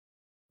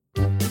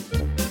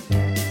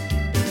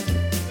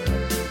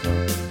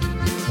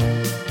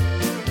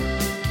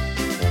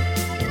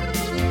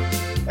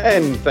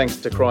And thanks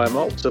to Cryer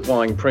Malt,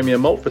 supplying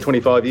premium malt for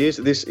 25 years,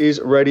 this is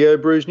Radio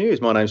Brews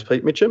News. My name's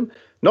Pete Mitchell,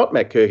 not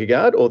Matt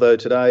Kierkegaard, although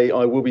today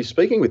I will be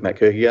speaking with Matt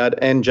Kierkegaard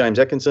and James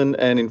Atkinson.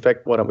 And in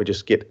fact, why don't we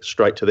just get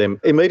straight to them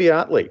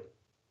immediately?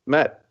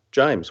 Matt,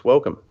 James,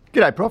 welcome.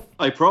 G'day, Prof.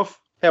 Hey, Prof.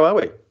 How are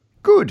we?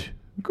 Good.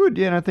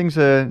 Yeah, no, things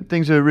are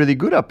really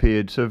good up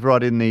here. Sort of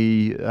right in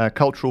the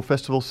cultural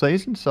festival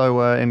season. So,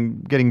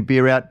 and getting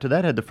beer out to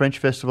that. Had the French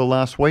festival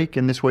last week,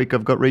 and this week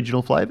I've got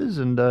regional flavours,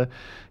 and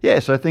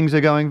so things are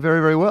going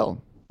very, very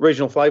well.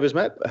 Regional flavours,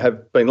 Matt,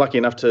 have been lucky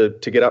enough to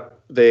get up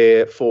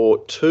there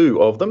for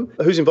two of them.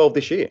 Who's involved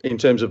this year in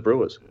terms of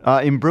brewers?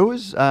 In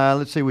brewers,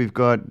 let's see, we've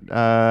got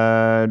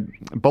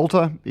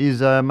Bolter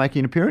is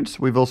making an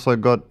appearance. We've also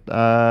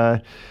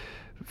got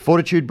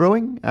Fortitude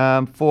Brewing,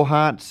 Four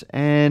Hearts,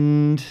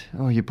 and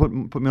you put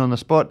me on the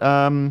spot.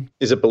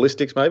 Is it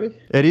Ballistics, maybe?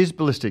 It is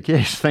Ballistic,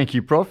 yes. Thank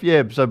you, Prof.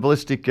 Yeah, so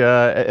Ballistic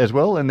as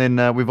well, and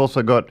then we've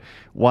also got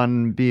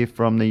one beer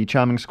from the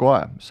Charming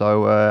Squire.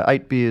 So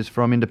 8 beers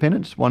from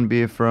Independence, 1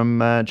 beer from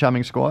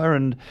Charming Squire,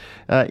 and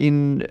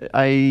in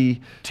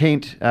a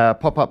tent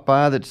pop-up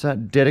bar that's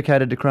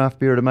dedicated to craft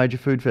beer at a major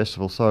food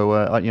festival. So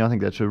I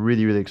think that's a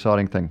really, really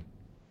exciting thing.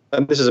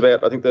 And this is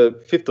about, I think, the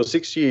 5th or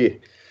 6th year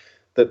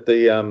that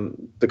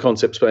the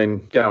concept's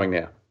been going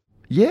now.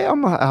 Yeah,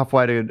 I'm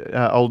halfway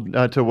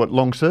to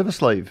long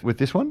service leave with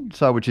this one,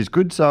 so which is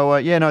good.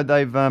 So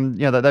they've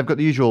got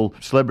the usual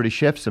celebrity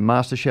chefs and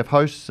master chef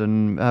hosts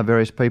and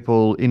various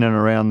people in and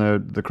around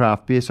the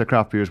craft beer. So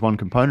craft beer is one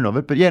component of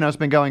it. But it's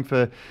been going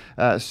for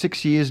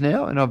 6 years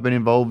now, and I've been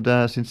involved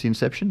since the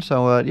inception.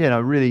 So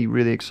really,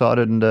 really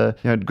excited, and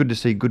good to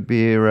see good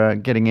beer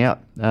getting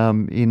out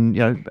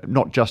in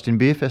not just in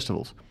beer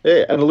festivals.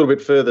 Yeah, and a little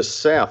bit further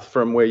south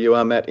from where you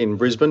are, Matt, in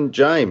Brisbane,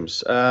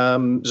 James,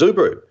 Zoo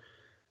Brew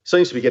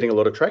seems to be getting a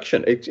lot of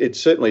traction. It's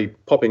certainly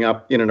popping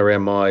up in and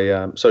around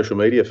my social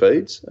media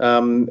feeds.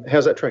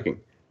 How's that tracking?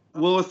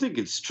 Well, I think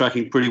it's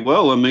tracking pretty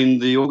well. I mean,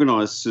 the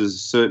organisers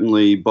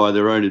certainly, by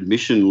their own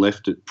admission,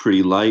 left it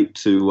pretty late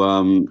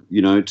to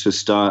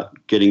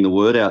start getting the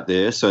word out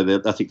there. So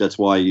I think that's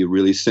why you're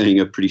really seeing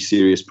a pretty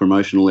serious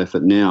promotional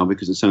effort now,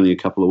 because it's only a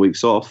couple of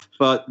weeks off.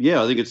 But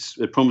yeah, I think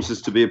it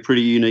promises to be a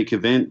pretty unique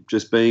event,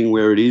 just being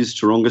where it is,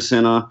 Taronga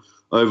Centre,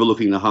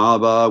 overlooking the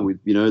harbour with,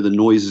 the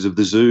noises of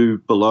the zoo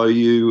below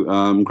you.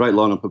 Great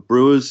lineup of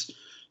brewers.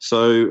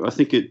 So I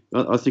think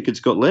it's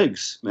got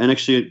legs. And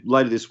actually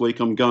later this week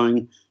I'm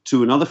going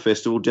to another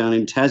festival down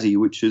in Tassie,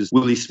 which is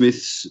Willie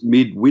Smith's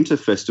Midwinter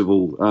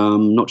Festival.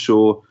 Not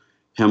sure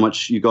how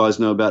much you guys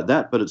know about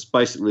that, but it's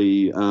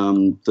basically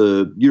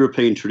the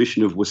European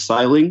tradition of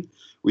wassailing,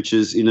 which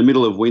is in the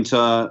middle of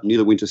winter, near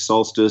the winter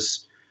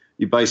solstice.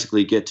 You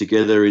basically get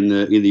together in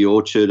the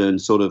orchard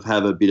and sort of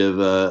have a bit of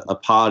a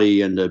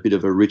party and a bit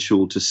of a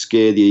ritual to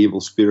scare the evil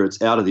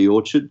spirits out of the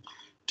orchard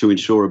to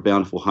ensure a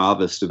bountiful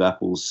harvest of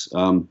apples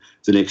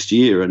the next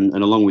year. And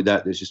along with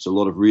that, there's just a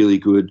lot of really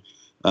good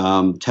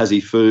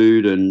Tassie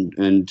food and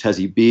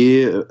Tassie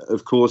beer,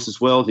 of course,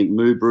 as well. I think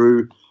Moo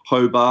Brew,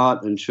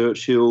 Hobart and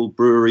Churchill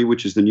Brewery,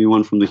 which is the new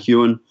one from the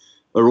Huon,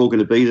 are all going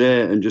to be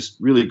there, and just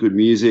really good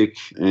music.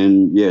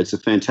 And, yeah, it's a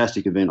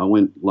fantastic event. I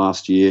went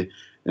last year,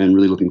 and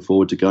really looking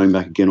forward to going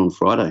back again on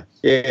Friday.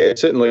 Yeah,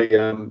 certainly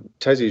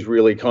Tassie's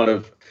really kind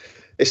of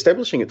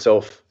establishing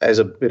itself as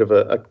a bit of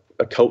a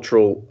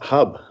cultural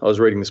hub. I was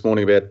reading this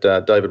morning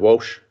about David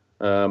Walsh,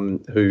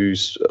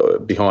 who's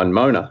behind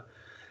Mona,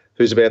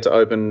 who's about to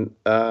open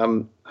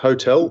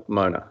Hotel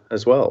Mona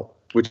as well.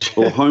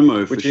 Or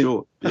Homo for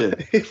short, yeah.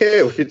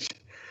 Yeah,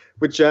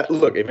 which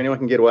look, if anyone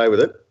can get away with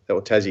it,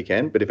 or Tassie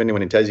can, but if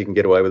anyone in Tassie can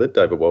get away with it,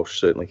 David Walsh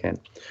certainly can.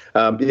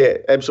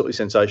 Absolutely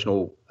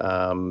sensational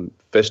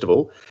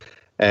festival,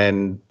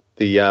 and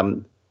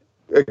a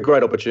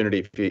great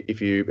opportunity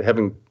if you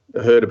haven't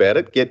heard about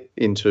it, get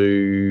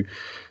into.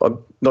 I'm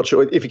not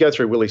sure if you go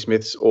through Willie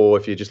Smith's or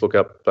if you just look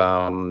up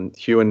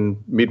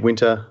Huon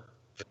Midwinter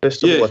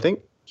Festival. Yeah. I think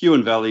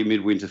Huon Valley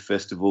Midwinter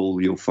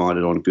Festival. You'll find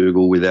it on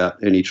Google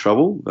without any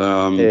trouble.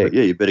 But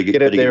you better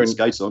get out there and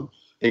skates on.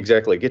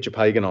 Exactly, get your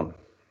pagan on.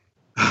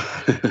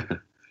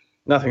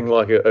 Nothing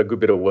like a good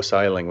bit of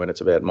wassailing when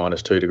it's about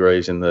 -2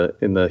 degrees in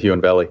the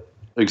Huon Valley.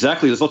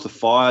 Exactly. There's lots of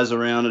fires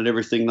around and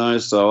everything though.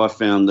 So I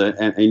found that,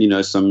 and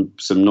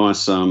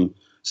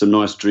some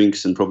nice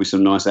drinks and probably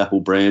some nice apple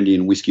brandy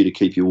and whiskey to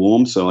keep you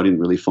warm. So I didn't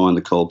really find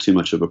the cold too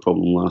much of a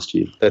problem last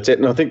year. That's it.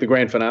 And I think the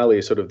grand finale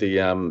is sort of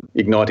the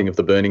igniting of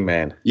the Burning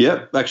Man.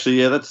 Yeah,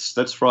 actually, yeah,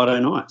 that's Friday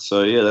night.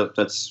 So yeah,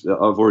 that's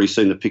I've already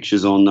seen the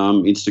pictures on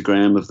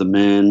Instagram of the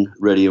man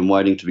ready and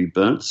waiting to be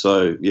burnt.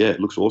 So yeah, it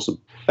looks awesome.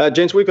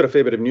 Gents, we've got a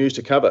fair bit of news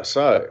to cover.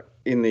 So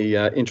in the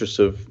interest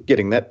of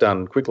getting that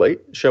done quickly,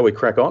 shall we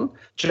crack on?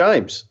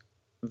 James,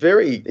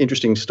 very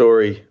interesting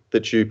story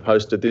that you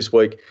posted this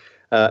week.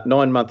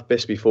 9-month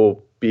best before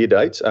beer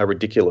dates are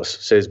ridiculous,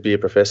 says Beer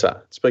Professor.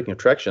 Speaking of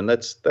traction,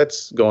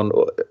 that's gone,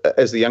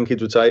 as the young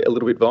kids would say, a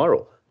little bit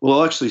viral. Well,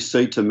 I'll actually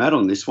cede to Matt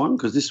on this one,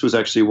 because this was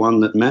actually one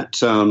that Matt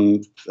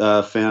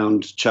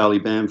found Charlie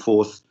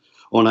Bamforth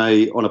on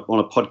a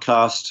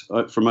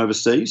podcast from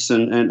overseas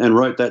and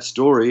wrote that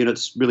story, and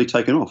it's really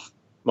taken off.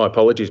 My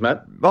apologies,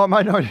 Matt. Oh,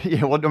 mate, no,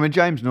 yeah. Well, I mean,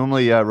 James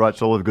normally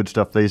writes all of the good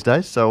stuff these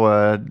days,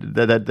 so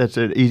that's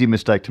an easy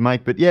mistake to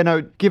make. But yeah,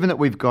 no. Given that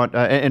we've got,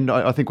 and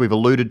I think we've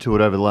alluded to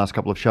it over the last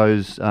couple of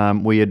shows,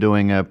 we are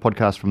doing a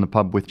podcast from the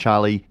pub with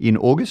Charlie in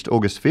August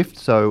 5th.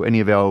 So any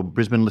of our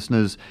Brisbane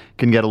listeners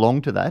can get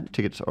along to that.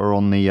 Tickets are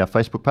on the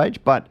Facebook page,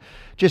 but.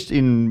 Just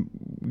in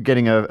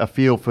getting a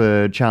feel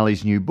for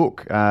Charlie's new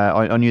book,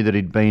 I knew that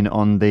he'd been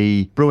on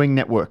the Brewing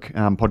Network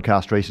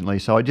podcast recently,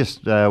 so I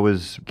just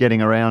was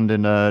getting around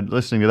and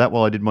listening to that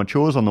while I did my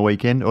chores on the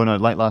weekend, or no,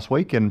 late last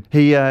week, and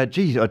he, I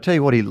tell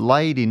you what, he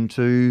laid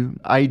into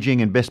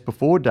aging and best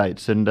before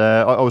dates, and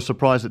I was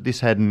surprised that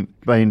this hadn't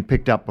been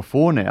picked up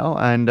before now,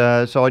 and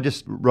so I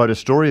just wrote a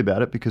story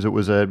about it because it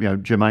was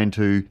germane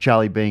to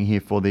Charlie being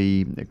here for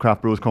the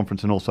Craft Brewers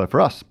Conference and also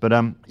for us. But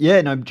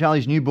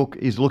Charlie's new book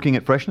is looking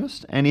at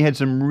freshness. And he had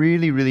some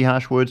really, really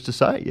harsh words to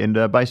say.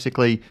 And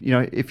basically,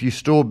 if you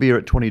store beer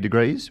at 20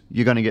 degrees,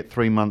 you're going to get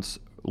 3 months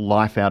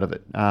life out of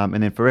it.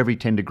 And then for every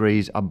 10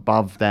 degrees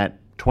above that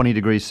 20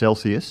 degrees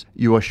Celsius,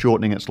 you are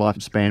shortening its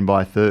lifespan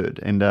by a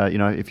third. And,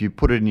 if you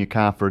put it in your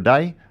car for a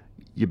day,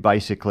 you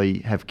basically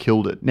have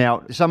killed it.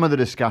 Now, some of the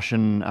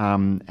discussion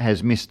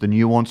has missed the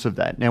nuance of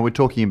that. Now, we're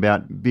talking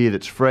about beer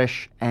that's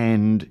fresh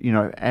and,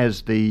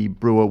 as the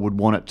brewer would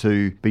want it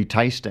to be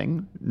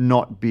tasting,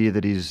 not beer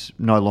that is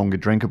no longer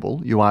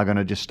drinkable. You are going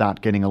to just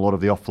start getting a lot of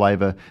the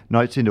off-flavour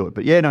notes into it.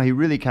 But yeah, no, he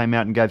really came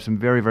out and gave some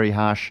very, very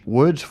harsh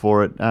words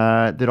for it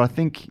that I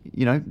think,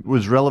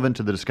 was relevant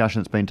to the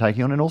discussion that's been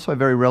taking on and also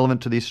very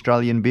relevant to the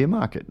Australian beer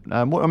market.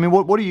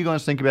 What do you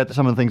guys think about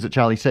some of the things that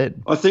Charlie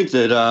said? I think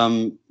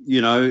that,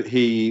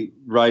 he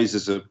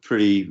raises a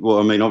pretty,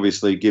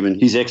 obviously, given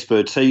his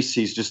expertise,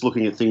 he's just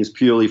looking at things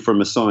purely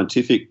from a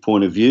scientific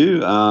point of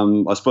view.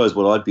 I suppose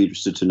what I'd be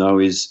interested to know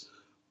is,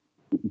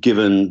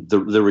 given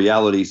the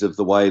realities of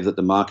the way that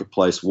the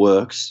marketplace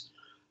works,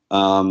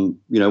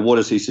 what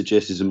does he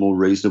suggest is a more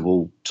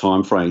reasonable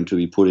time frame to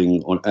be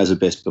putting on as a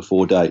best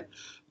before date?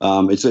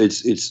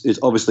 It's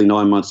obviously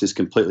 9 months is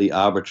completely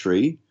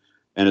arbitrary,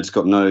 and it's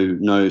got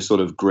no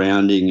sort of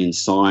grounding in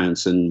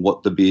science and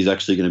what the beer is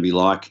actually going to be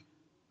like,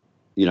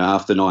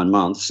 after 9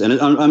 months. And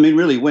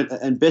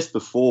and best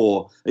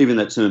before, even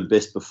that term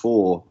best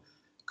before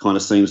kind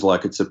of seems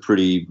like it's a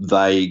pretty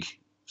vague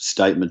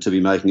statement to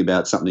be making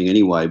about something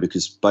anyway,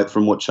 because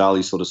from what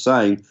Charlie's sort of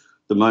saying,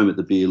 the moment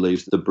the beer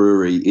leaves the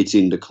brewery, it's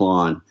in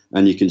decline,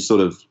 and you can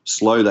sort of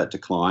slow that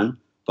decline,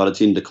 but it's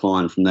in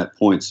decline from that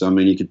point. So,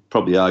 you could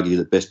probably argue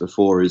that best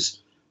before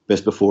is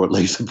best before it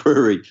leaves the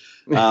brewery.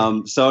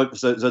 So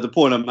the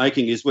point I'm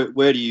making is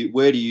where do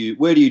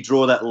you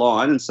draw that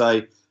line and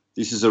say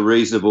this is a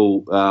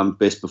reasonable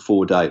best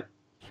before date?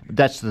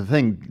 That's the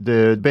thing.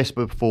 The best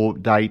before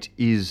date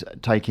is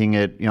taking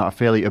it, a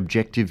fairly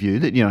objective view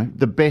that,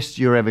 the best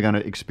you're ever going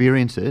to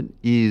experience it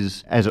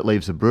is as it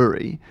leaves the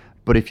brewery.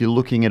 But if you're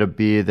looking at a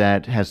beer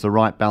that has the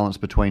right balance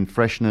between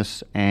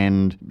freshness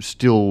and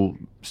still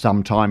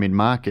some time in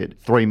market,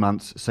 3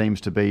 months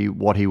seems to be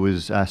what he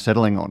was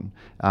settling on.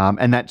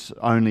 And that's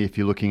only if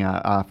you're looking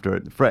after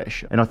it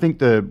fresh. And I think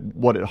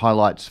what it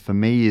highlights for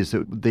me is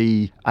that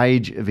the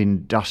age of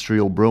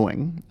industrial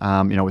brewing,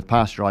 with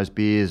pasteurised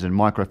beers and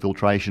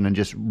microfiltration and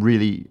just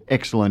really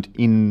excellent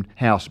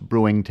in-house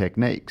brewing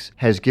techniques,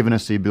 has given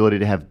us the ability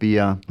to have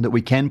beer that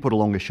we can put a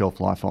longer shelf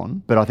life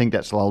on. But I think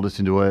that's lulled us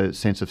into a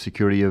sense of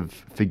security of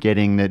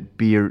forgetting that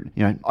beer,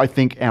 I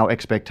think our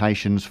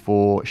expectations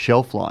for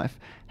shelf life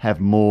have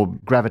more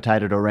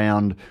gravitated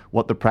around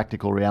what the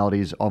practical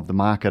realities of the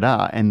market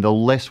are. And the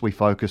less we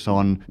focus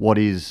on what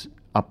is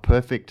a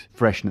perfect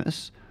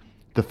freshness,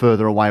 the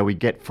further away we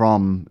get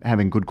from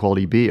having good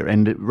quality beer.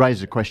 And it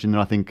raises a question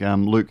that I think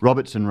Luke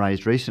Robertson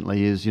raised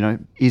recently is,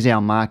 is our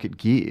market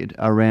geared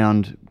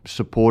around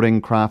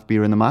supporting craft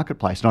beer in the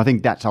marketplace? And I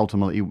think that's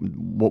ultimately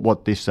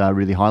what this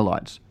really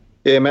highlights.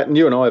 Yeah, Matt, and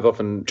you and I have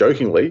often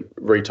jokingly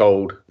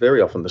retold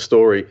very often the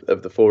story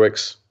of the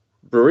 4X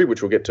brewery,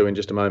 which we'll get to in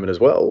just a moment as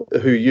well,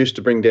 who used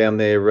to bring down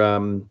their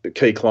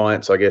key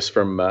clients, I guess,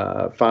 from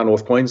far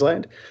north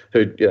Queensland,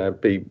 who'd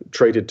be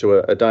treated to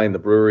a day in the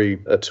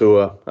brewery, a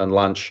tour and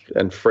lunch,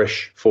 and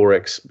fresh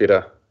 4X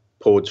bitter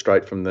poured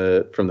straight from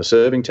the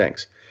serving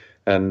tanks.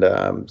 And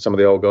some of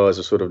the old guys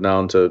are sort of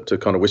known to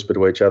kind of whisper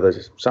to each other,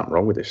 "There's something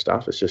wrong with this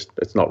stuff.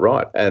 It's not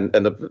right." And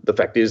the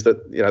fact is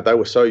that they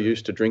were so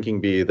used to drinking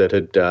beer that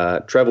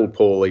had travelled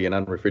poorly in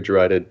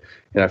unrefrigerated,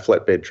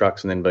 flatbed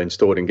trucks and then been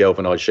stored in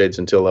galvanised sheds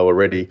until they were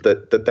ready.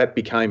 That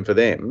became for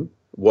them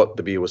what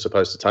the beer was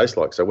supposed to taste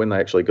like. So when they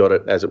actually got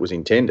it as it was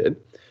intended,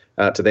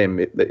 to them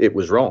it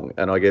was wrong.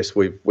 And I guess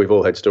we've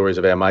all had stories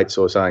of our mates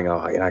or saying,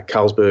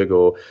 Carlsberg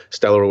or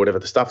Stella or whatever,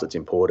 the stuff that's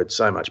imported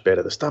so much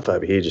better. The stuff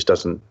over here just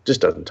doesn't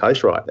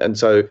taste right. And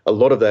so a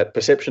lot of that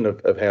perception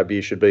of how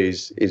beer should be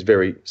is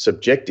very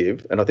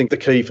subjective. And I think the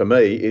key for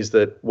me is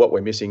that what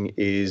we're missing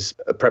is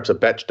perhaps a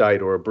batch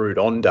date or a brewed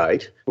on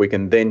date. We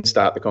can then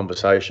start the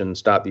conversation,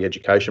 start the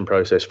education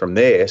process from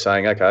there,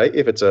 saying, okay,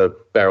 if it's a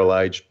barrel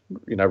aged,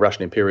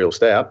 Russian Imperial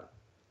Stout,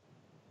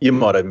 you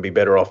might even be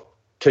better off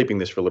keeping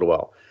this for a little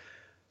while.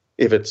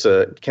 If it's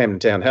Camden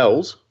Town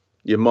Hells,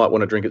 you might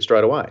want to drink it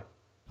straight away.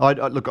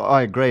 Look,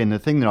 I agree. And the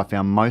thing that I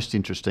found most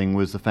interesting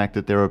was the fact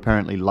that there are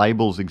apparently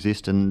labels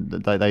exist, and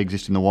they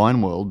exist in the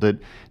wine world, that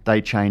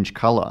they change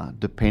colour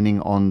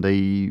depending on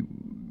the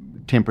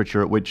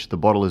temperature at which the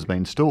bottle has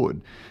been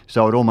stored.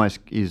 So it almost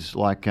is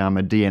like a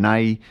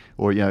DNA,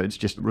 or it's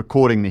just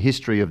recording the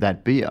history of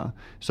that beer.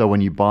 So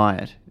when you buy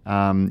it,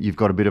 you've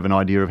got a bit of an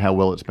idea of how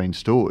well it's been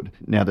stored.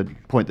 Now, the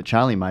point that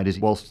Charlie made is,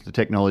 whilst the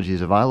technology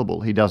is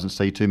available, he doesn't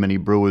see too many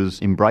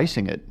brewers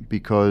embracing it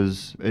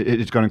because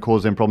it's going to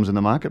cause them problems in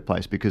the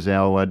marketplace, because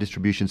our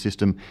distribution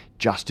system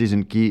just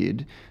isn't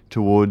geared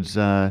towards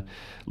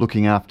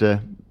looking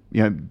after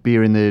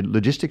beer in the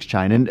logistics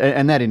chain.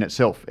 And that in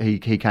itself, he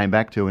came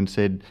back to and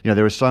said,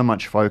 there is so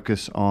much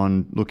focus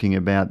on looking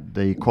about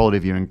the quality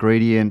of your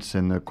ingredients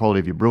and the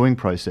quality of your brewing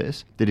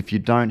process, that if you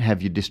don't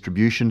have your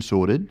distribution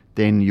sorted,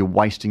 then you're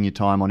wasting your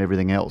time on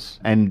everything else.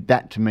 And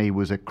that, to me,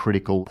 was a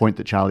critical point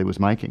that Charlie was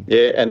making.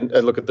 Yeah, and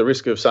look, at the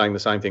risk of saying the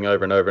same thing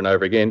over and over and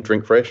over again,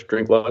 drink fresh,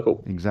 drink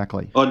local.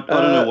 Exactly. I don't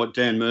know what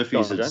Dan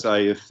Murphy's would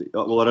say if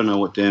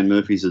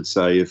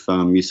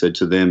you said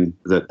to them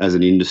that as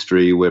an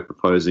industry we're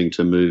proposing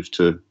to move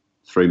to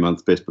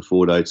 3-month best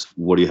before dates.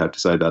 What do you have to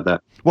say about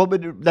that? Well,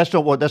 but that's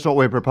not what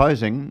we're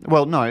proposing.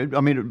 Well, no,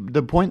 I mean,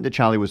 the point that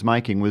Charlie was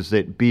making was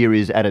that beer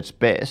is at its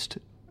best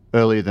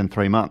earlier than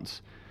 3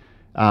 months.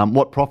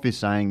 What Prof is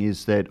saying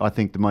is that I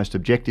think the most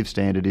objective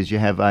standard is you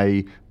have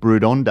a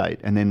brewed on date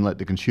and then let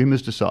the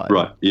consumers decide.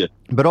 Right, yeah.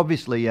 But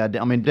obviously,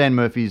 Dan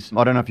Murphy's,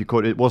 I don't know if you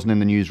caught it, wasn't in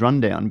the news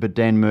rundown, but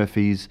Dan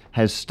Murphy's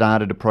has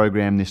started a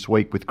program this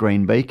week with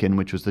Green Beacon,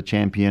 which was the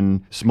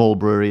champion small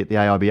brewery at the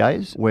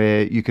AIBAs,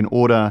 where you can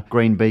order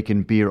Green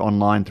Beacon beer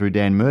online through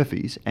Dan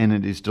Murphy's and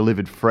it is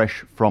delivered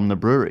fresh from the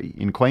brewery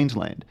in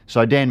Queensland.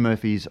 So Dan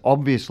Murphy's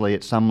obviously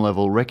at some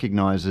level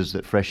recognises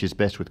that fresh is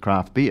best with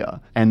craft beer,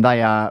 and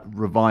they are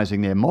revising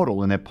their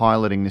model and they're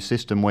piloting the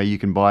system where you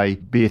can buy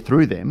beer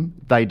through them,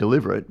 they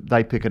deliver it,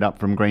 they pick it up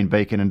from Green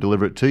Beacon and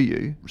deliver it to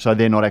you. So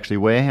they're not actually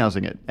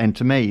warehousing it. And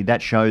to me,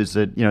 that shows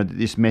that,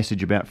 this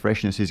message about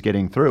freshness is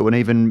getting through. And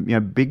even,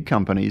 big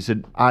companies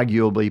that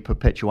arguably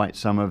perpetuate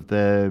some of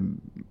the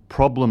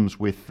problems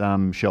with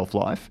shelf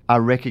life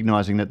are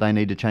recognising that they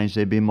need to change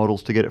their beer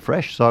models to get it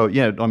fresh. So,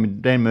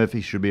 Dan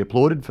Murphy should be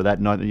applauded for that.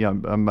 And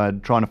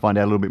I'm trying to find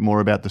out a little bit more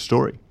about the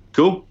story.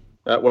 Cool.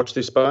 Watch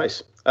this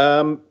space.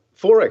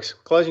 Forex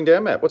closing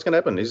down, Matt. What's going to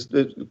happen? Is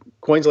the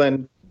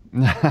Queensland...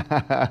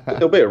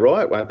 There'll be a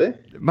riot, won't there?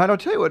 Mate, I'll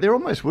tell you what, there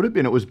almost would have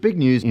been. It was big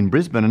news in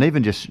Brisbane, and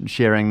even just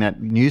sharing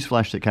that news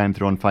flash that came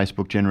through on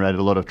Facebook generated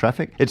a lot of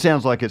traffic. It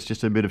sounds like it's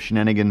just a bit of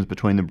shenanigans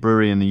between the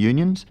brewery and the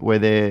unions, where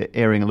they're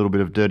airing a little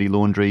bit of dirty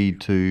laundry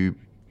to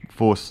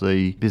force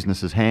the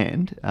business's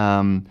hand.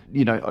 On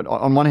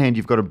one hand,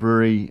 you've got a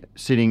brewery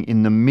sitting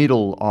in the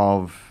middle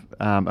of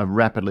a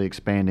rapidly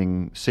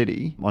expanding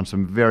city on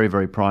some very,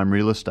 very prime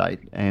real estate,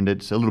 and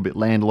it's a little bit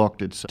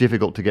landlocked. It's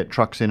difficult to get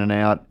trucks in and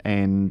out,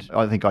 and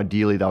I think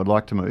ideally they would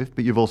like to move.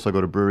 But you've also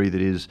got a brewery that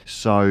is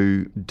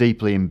so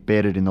deeply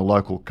embedded in the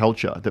local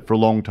culture that for a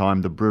long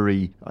time the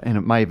brewery, and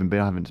it may even be,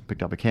 I haven't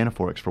picked up a can of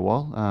Forex for a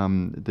while,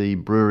 the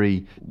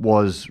brewery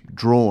was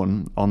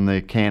drawn on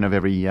the can of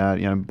every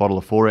bottle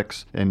of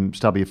Forex and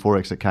stubby of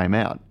Forex that came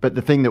out. But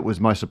the thing that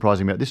was most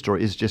surprising about this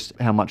story is just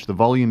how much the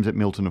volumes at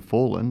Milton have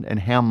fallen and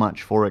how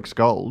much Forex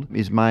Gold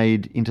is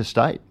made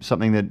interstate,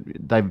 something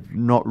that they've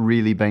not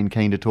really been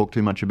keen to talk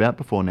too much about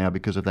before now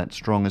because of that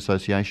strong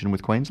association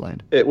with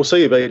Queensland. Yeah, well,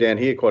 CUB down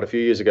here quite a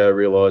few years ago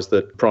realised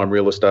that prime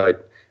real estate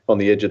on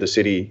the edge of the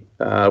city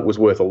was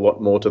worth a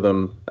lot more to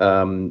them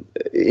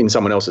in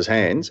someone else's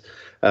hands,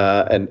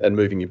 and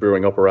moving your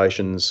brewing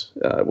operations,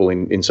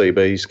 in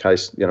CUB's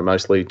case,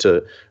 mostly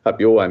to up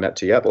your way, Matt,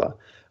 to Yatala.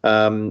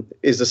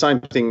 Is the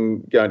same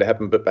thing going to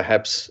happen, but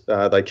perhaps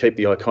they keep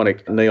the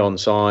iconic neon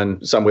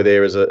sign somewhere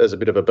there as a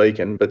bit of a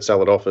beacon, but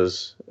sell it off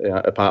as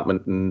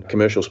apartment and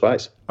commercial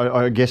space?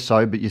 I guess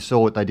so, but you saw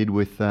what they did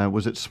with,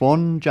 was it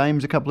Swan,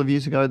 James, a couple of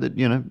years ago,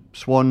 that,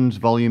 Swan's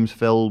volumes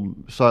fell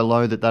so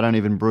low that they don't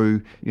even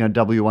brew,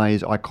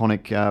 WA's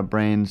iconic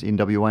brands in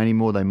WA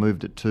anymore. They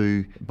moved it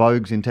to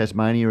Bogues in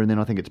Tasmania, and then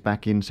I think it's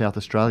back in South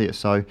Australia.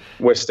 So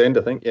West End,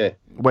 I think, yeah.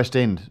 West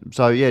End.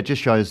 So, it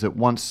just shows that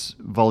once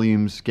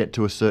volumes get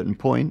to a certain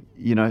point,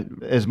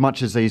 as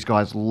much as these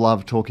guys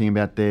love talking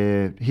about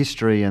their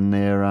history and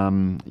their,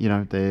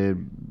 their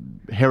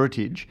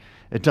heritage,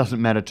 it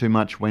doesn't matter too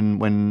much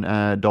when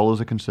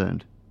dollars are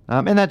concerned.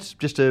 And that's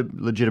just a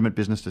legitimate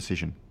business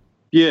decision.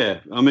 Yeah,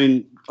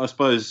 I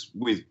suppose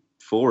with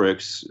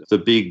Forex, the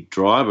big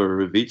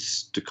driver of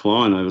its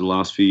decline over the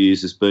last few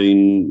years has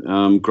been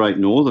Great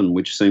Northern,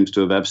 which seems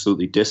to have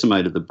absolutely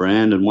decimated the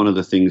brand. And one of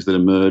the things that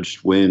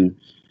emerged when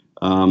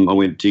I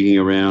went digging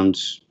around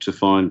to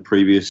find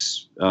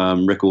previous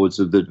records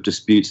of the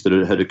disputes that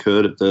had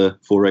occurred at the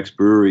Forex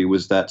brewery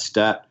was that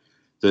stat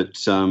that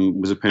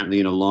was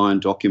apparently in a Lion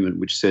document,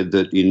 which said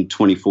that in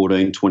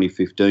 2014,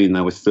 2015,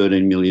 they were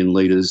 13 million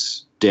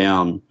litres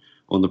down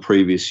on the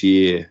previous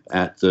year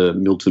at the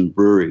Milton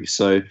brewery.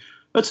 So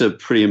That's a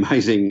pretty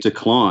amazing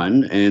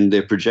decline, and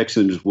their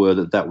projections were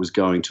that that was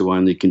going to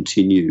only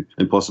continue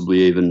and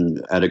possibly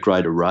even at a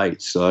greater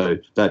rate. So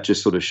that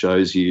just sort of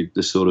shows you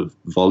the sort of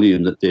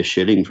volume that they're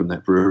shedding from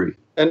that brewery.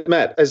 And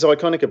Matt, as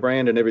iconic a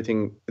brand and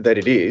everything that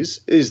it is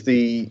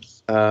the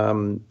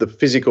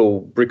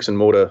physical bricks and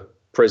mortar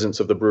presence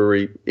of the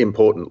brewery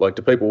important? Like,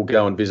 do people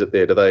go and visit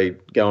there? Do they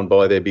go and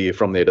buy their beer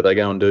from there? Do they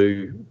go and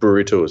do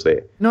brewery tours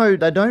there? No,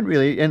 they don't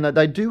really, and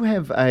they do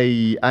have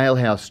a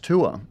alehouse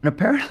tour. And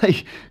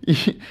apparently,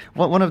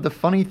 one of the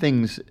funny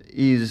things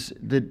is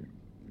that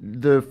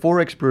the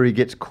Forex brewery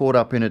gets caught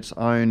up in its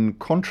own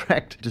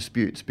contract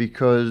disputes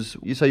because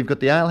you've got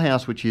the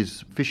alehouse, which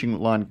is fishing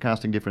line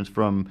casting difference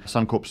from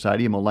Suncorp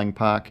Stadium or Lang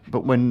Park.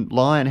 But when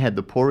Lion had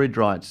the porridge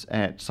rights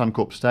at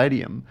Suncorp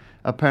Stadium,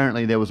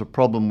 apparently there was a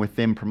problem with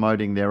them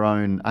promoting their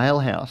own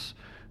alehouse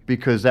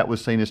because that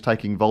was seen as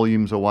taking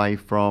volumes away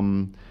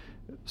from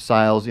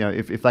sales.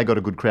 If they got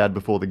a good crowd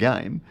before the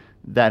game,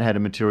 that had a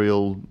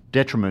material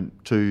detriment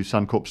to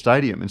Suncorp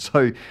Stadium. And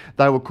so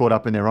they were caught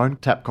up in their own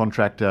tap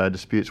contract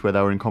disputes where they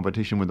were in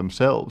competition with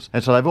themselves.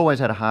 And so they've always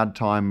had a hard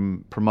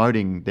time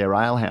promoting their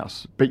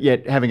alehouse. But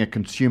yet having a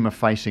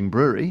consumer-facing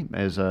brewery,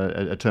 as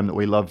a term that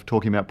we love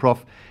talking about,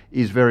 Prof,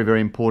 is very, very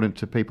important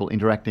to people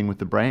interacting with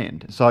the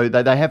brand. So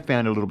they have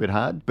found it a little bit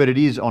hard, but it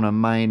is on a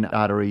main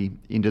artery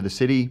into the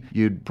city.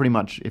 You'd pretty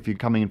much, if you're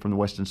coming in from the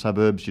western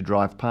suburbs, you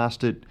drive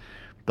past it.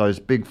 Those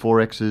big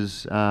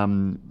 4Xs,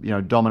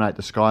 dominate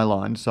the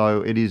skyline.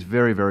 So it is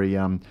very, very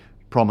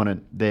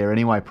prominent there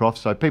anyway, Prof.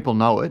 So people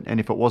know it. And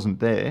if it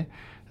wasn't there,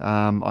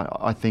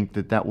 I think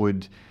that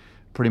would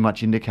pretty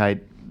much indicate,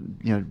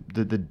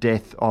 the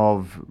death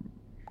of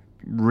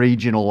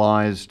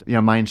regionalised,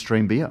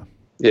 mainstream beer.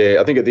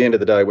 Yeah, I think at the end of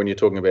the day, when you're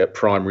talking about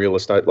prime real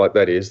estate like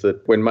that is,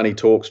 that when money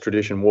talks,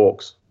 tradition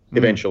walks.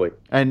 Eventually.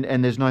 And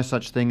there's no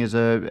such thing as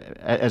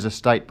a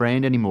state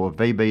brand anymore.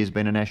 VB has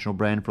been a national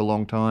brand for a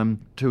long time.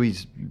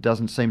 Tooheys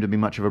doesn't seem to be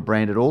much of a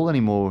brand at all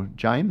anymore.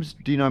 James,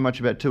 do you know much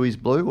about Tooheys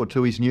Blue or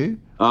Tooheys New?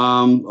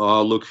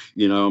 Look,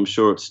 I'm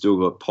sure it's still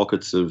got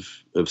pockets of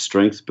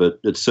strength, but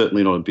it's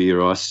certainly not a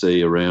beer I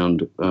see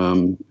around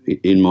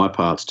in my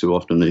parts too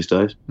often these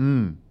days.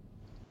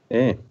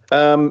 Yeah.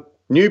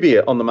 New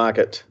beer on the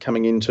market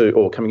coming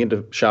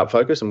into sharp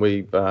focus, and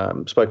we've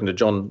spoken to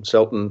John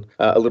Selton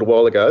a little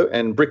while ago,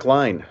 and Brick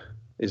Lane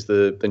is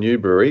the new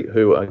brewery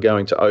who are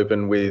going to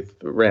open with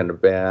around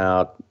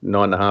about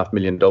 $9.5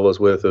 million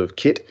worth of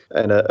kit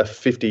and a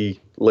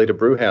 50-litre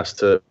brew house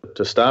to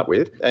start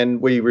with. And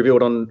we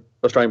revealed on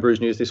Australian Brews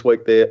News this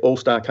week their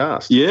all-star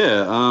cast.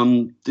 Yeah,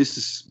 this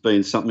has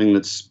been something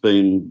that's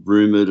been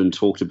rumoured and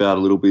talked about a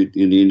little bit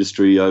in the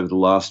industry over the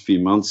last few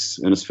months,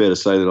 and it's fair to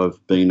say that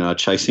I've been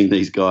chasing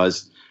these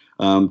guys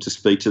to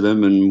speak to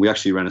them. And we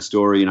actually ran a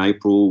story in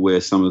April where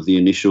some of the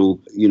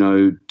initial,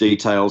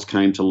 details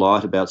came to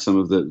light about some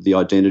of the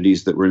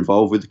identities that were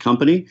involved with the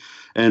company.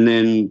 And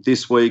then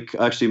this week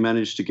I actually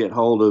managed to get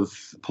hold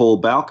of Paul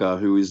Bowker,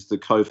 who is the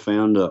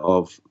co-founder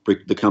of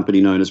the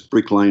company known as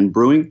Brick Lane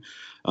Brewing,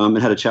 and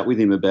had a chat with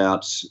him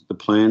about the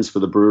plans for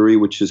the brewery,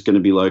 which is going to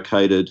be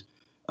located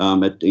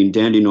in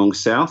Dandenong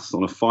South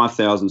on a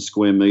 5,000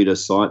 square metre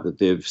site that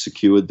they've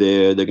secured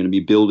there. They're going to be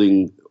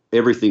building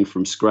everything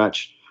from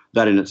scratch.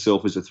 That in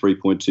itself is a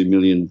 $3.2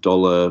 million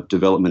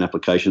development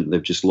application that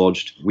they've just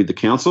lodged with the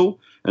council.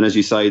 And as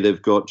you say,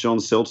 they've got John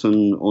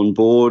Selton on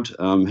board.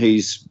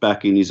 He's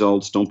back in his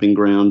old stomping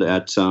ground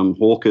at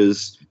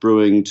Hawker's,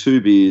 brewing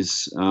two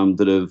beers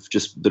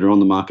that are on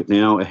the market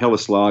now, a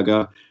Helles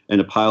Lager and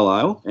a Pale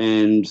Ale.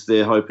 And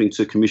they're hoping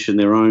to commission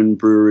their own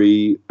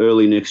brewery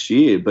early next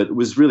year. But it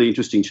was really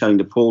interesting chatting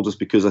to Paul, just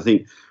because I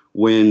think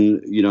when,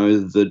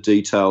 the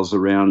details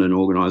around an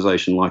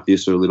organisation like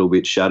this are a little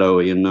bit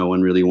shadowy and no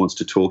one really wants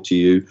to talk to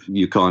you,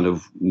 you kind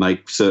of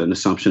make certain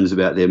assumptions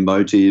about their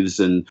motives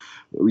and,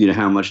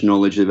 how much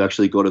knowledge they've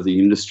actually got of the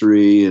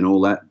industry and all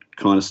that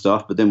kind of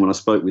stuff. But then when I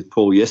spoke with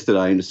Paul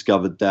yesterday and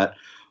discovered that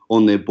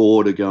on their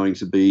board are going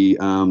to be,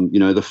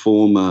 the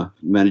former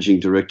managing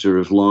director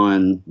of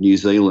Lion New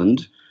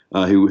Zealand,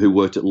 who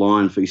worked at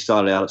Lion. He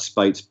started out at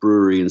Spates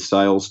Brewery in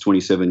sales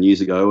 27 years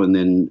ago and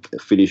then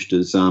finished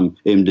as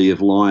MD of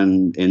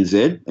Lion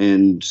NZ.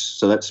 And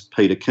so that's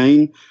Peter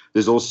Keane.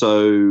 There's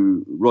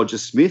also Roger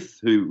Smith,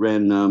 who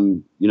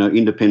ran,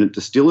 Independent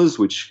Distillers,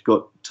 which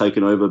got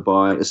taken over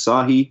by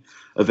Asahi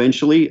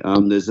eventually.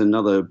 There's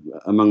another,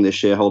 among their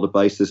shareholder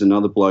base, there's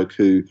another bloke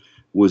who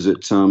was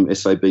at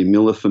SAB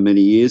Miller for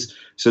many years.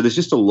 So there's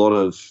just a lot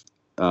of,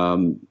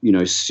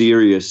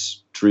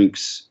 serious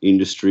drinks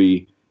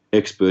industry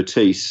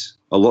expertise.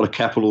 A lot of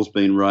capital's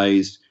been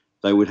raised.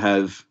 They would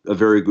have a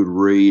very good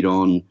read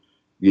on,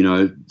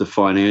 the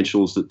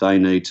financials that they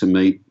need to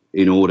meet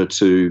in order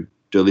to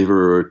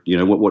deliver,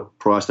 or, what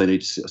price they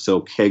need to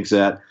sell kegs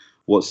at,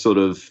 what sort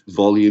of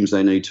volumes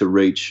they need to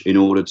reach in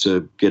order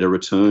to get a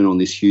return on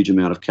this huge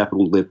amount of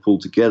capital they've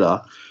pulled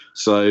together.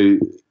 So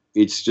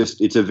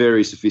it's a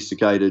very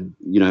sophisticated,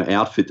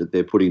 outfit that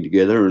they're putting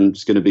together, and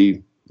it's going to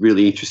be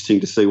really interesting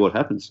to see what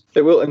happens.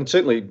 It will, and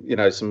certainly,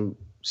 some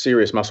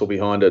serious muscle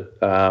behind it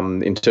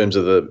in terms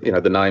of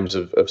the names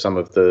of some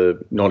of the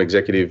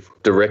non-executive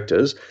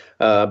directors,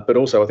 but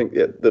also I think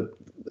the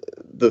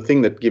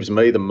thing that gives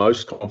me the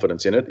most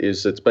confidence in it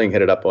is it's being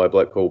headed up by a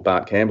bloke called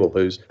Bart Campbell,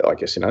 who's, I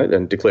guess,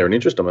 and declare an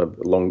interest. I'm a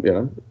long,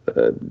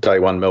 day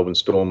one Melbourne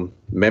Storm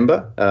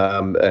member,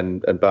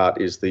 and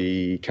Bart is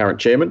the current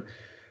chairman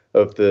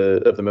of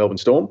the Melbourne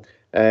Storm.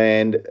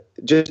 And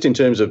just in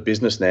terms of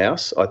business now,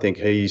 I think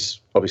he's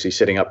obviously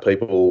setting up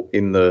people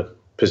in the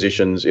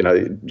positions,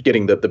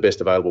 getting the best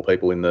available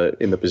people in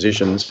the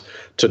positions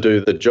to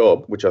do the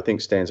job, which I think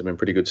stands them in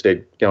pretty good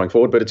stead going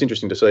forward. But it's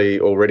interesting to see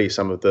already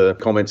some of the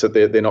comments that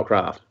they're not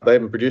craft. They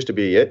haven't produced a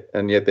beer yet,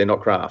 and yet they're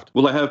not craft.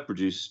 Well, they have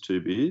produced 2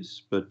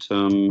 beers, but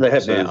they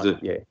have now.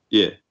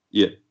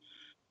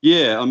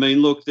 Yeah. I mean,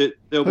 look,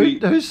 there'll be.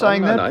 Who's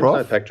saying that, Prof?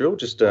 No fact drill.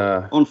 Just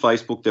on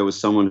Facebook, there was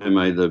someone who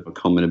made the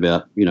comment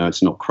about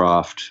it's not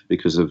craft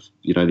because of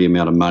the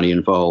amount of money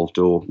involved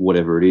or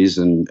whatever it is,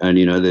 and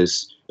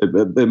there's.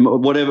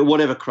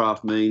 Whatever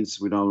craft means,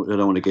 I don't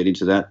want to get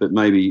into that, but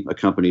maybe a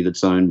company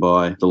that's owned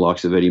by the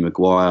likes of Eddie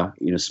Maguire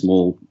in a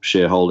small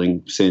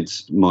shareholding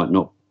sense might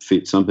not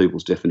fit some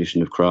people's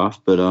definition of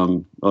craft. But I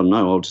don't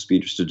know. I'll just be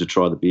interested to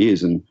try the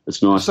beers, and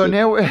it's nice. So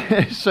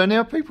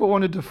now people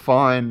want to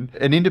define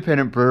an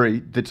independent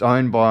brewery that's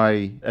owned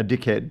by a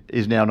dickhead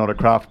is now not a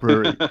craft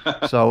brewery.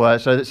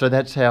 so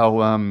that's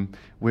how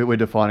we're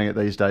defining it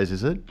these days,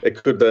 is it?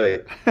 It could be.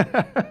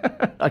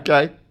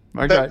 Okay.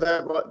 Okay.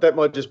 That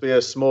might just be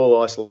a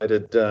small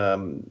isolated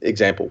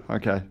example.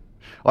 Okay.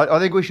 I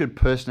think we should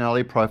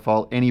personality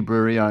profile any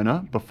brewery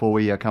owner before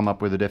we come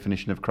up with a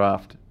definition of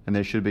craft, and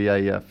there should be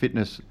a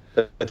fitness.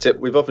 That's it.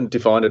 We've often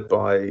defined it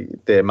by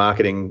their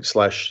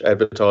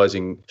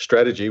marketing/advertising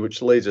strategy,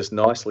 which leads us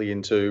nicely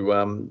into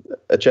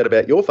a chat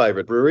about your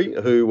favourite brewery,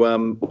 who,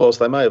 whilst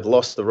they may have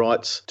lost the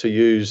rights to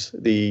use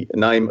the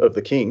name of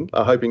the king,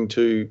 are hoping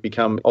to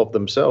become of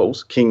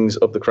themselves kings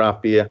of the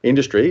craft beer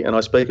industry. And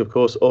I speak, of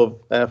course, of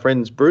our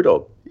friends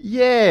Brewdog.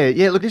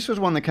 Yeah. Look, this was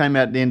one that came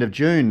out at the end of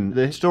June.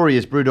 The story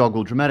is Brewdog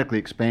will dramatically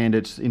expand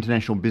its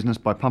international business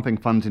by pumping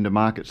funds into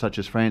markets such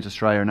as France,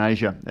 Australia and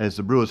Asia, as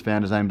the Brewers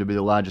founders aim to be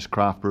the largest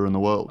craft brewer in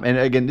the world. And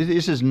again,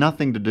 this has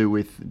nothing to do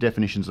with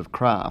definitions of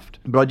craft,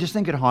 but I just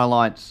think it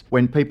highlights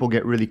when people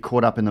get really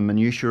caught up in the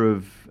minutiae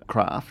of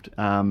craft,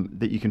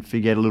 that you can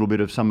figure out a little bit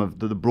of some of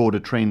the broader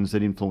trends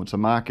that influence a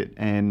market.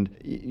 And,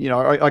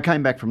 I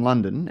came back from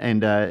London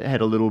and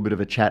had a little bit of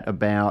a chat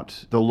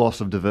about the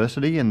loss of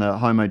diversity and the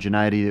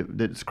homogeneity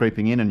that's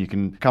creeping in. And you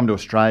can come to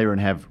Australia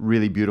and have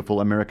really beautiful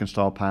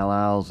American-style pale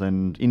ales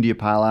and India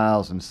pale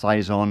ales and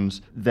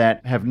saisons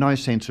that have no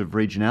sense of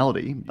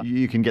regionality.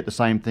 You can get the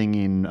same thing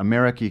in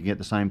America, you can get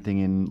the same thing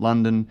in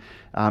London,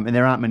 and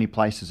there aren't many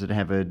places that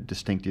have a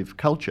distinctive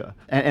culture.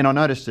 And I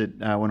noticed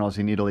that when I was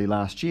in Italy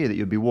last year, that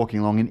you'd be walking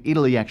along, and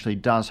Italy actually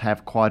does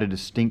have quite a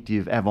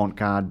distinctive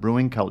avant-garde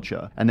brewing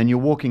culture. And then you're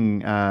walking,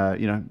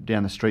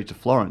 down the streets of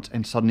Florence,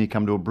 and suddenly you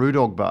come to a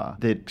Brewdog bar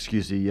that,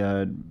 excuse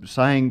the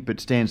saying, but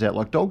stands out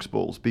like dog's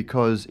balls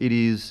because it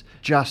is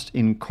just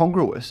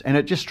incongruous. And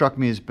it just struck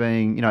me as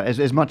being,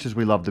 as much as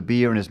we love the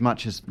beer and as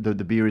much as the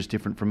beer is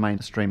different from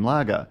mainstream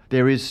lager,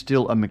 there is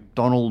still a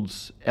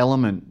McDonald's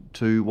element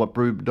to what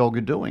Brewdog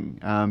are doing,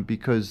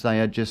 because they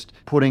are just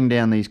putting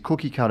down these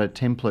cookie-cutter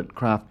template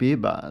craft beer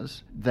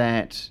bars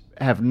that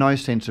have no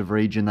sense of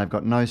region, they've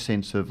got no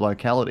sense of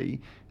locality.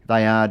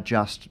 They are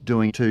just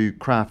doing to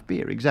craft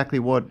beer exactly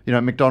what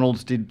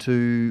McDonald's did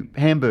to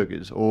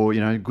hamburgers, or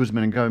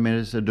Guzman and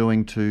Gomez are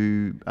doing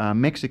to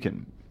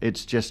Mexican.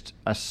 It's just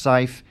a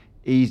safe,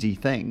 easy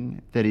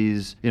thing that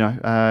is,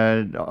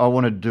 I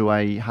want to do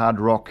a hard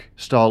rock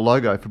style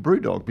logo for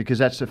Brewdog because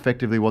that's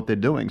effectively what they're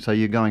doing. So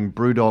you're going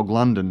Brewdog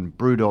London,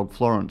 Brewdog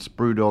Florence,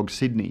 Brewdog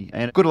Sydney,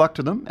 and good luck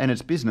to them and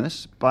it's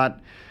business, but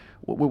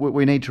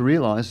we need to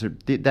realise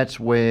that that's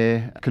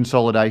where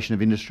consolidation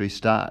of industry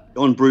start.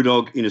 On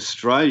Brewdog in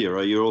Australia,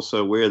 are you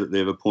also aware that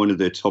they've appointed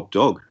their top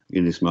dog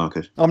in this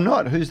market? I'm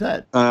not. Who's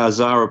that?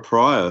 Zara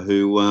Pryor,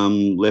 who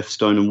left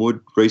Stone and Wood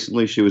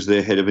recently. She was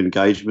their head of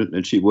engagement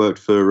and she worked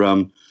for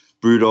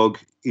Brewdog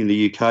in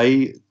the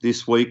UK.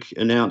 This week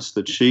announced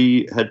that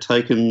she had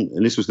taken,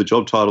 and this was the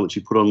job title that she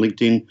put on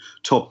LinkedIn,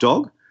 top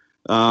dog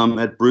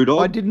at Brewdog.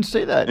 I didn't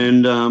see that.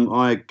 And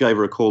I gave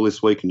her a call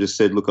this week and just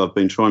said, look, I've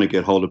been trying to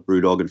get hold of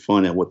Brewdog and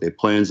find out what their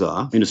plans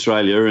are in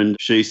Australia. And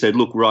she said,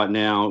 look, right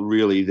now,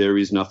 really, there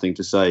is nothing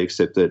to say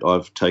except that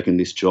I've taken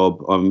this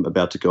job. I'm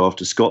about to go off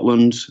to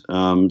Scotland,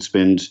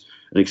 spend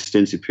an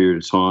extensive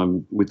period of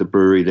time with the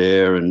brewery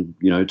there and,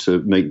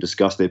 to meet and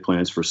discuss their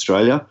plans for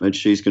Australia. And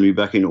she's going to be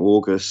back in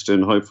August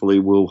and hopefully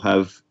we'll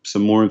have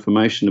some more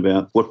information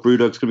about what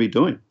Brewdog's going to be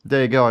doing.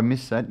 There you go. I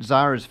missed that.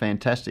 Zara's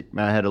fantastic.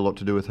 I had a lot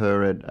to do with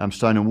her at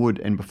Stone and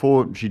Wood. And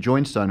before she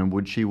joined Stone and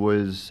Wood, she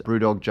was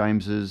Brewdog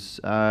James's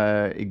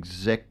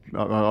exec.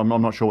 I'm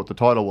not sure what the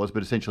title was,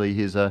 but essentially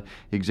his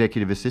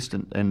executive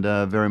assistant and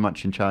very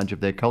much in charge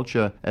of their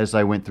culture as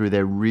they went through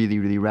their really,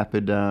 really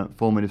rapid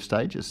formative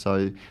stages.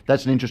 So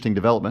that's an interesting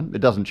development. It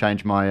doesn't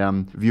change my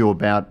view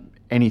about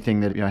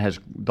anything that has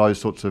those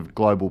sorts of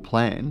global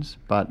plans.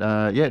 But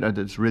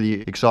it's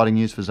really exciting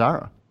news for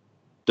Zara.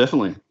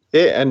 definitely.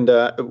 Yeah, and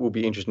it will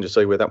be interesting to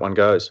see where that one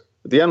goes.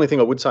 The only thing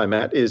I would say,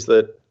 Matt, is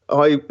that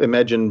I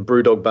imagine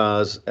Brewdog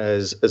bars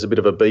as a bit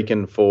of a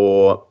beacon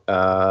for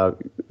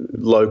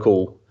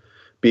local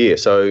beer.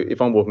 So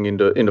if I'm walking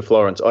into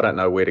Florence, I don't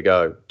know where to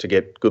go to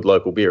get good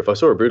local beer. If I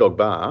saw a Brewdog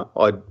bar,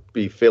 I'd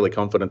be fairly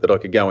confident that I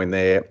could go in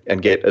there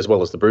and get, as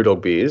well as the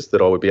Brewdog beers,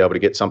 that I would be able to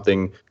get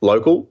something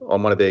local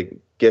on one of their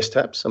guest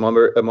taps. Am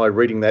I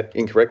reading that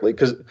incorrectly?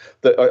 Because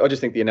I just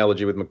think the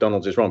analogy with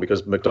McDonald's is wrong,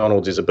 because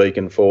McDonald's is a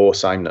beacon for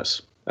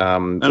sameness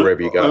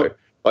wherever you go.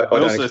 I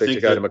don't expect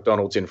to go to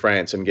McDonald's in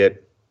France and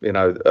get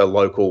a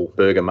local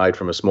burger made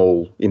from a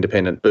small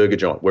independent burger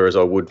joint, whereas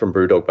I would from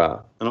Brewdog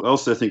Bar. And I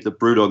also think that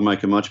Brewdog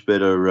make a much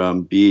better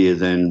beer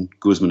than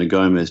Guzman and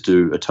Gomez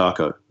do a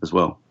taco as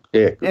well.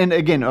 Yeah. And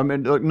again, I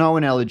mean, look, no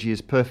analogy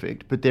is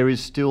perfect, but there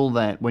is still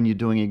that when you're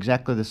doing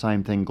exactly the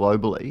same thing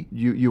globally,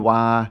 you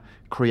are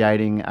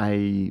creating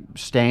a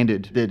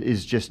standard that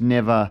is just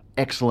never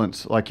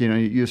excellence. Like,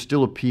 you're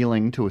still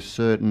appealing to a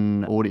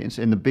certain audience,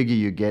 and the bigger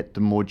you get,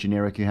 the more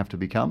generic you have to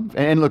become.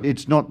 And look,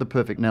 it's not the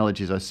perfect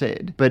analogy, as I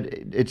said, but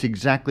it's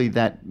exactly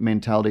that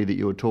mentality that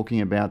you were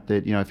talking about,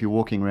 that, if you're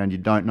walking around, you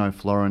don't know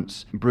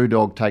Florence.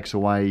 Brewdog takes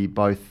away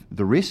both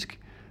the risk,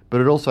 but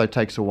it also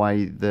takes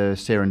away the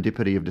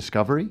serendipity of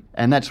discovery.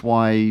 And that's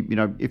why,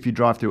 if you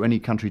drive through any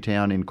country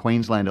town in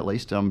Queensland at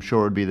least, I'm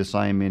sure it'd be the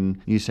same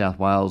in New South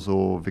Wales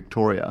or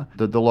Victoria,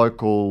 that the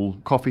local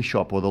coffee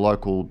shop or the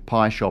local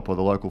pie shop or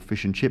the local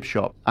fish and chip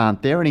shop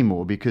aren't there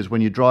anymore, because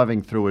when you're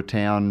driving through a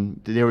town,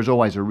 there is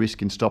always a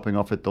risk in stopping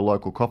off at the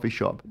local coffee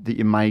shop that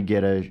you may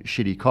get a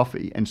shitty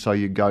coffee, and so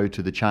you go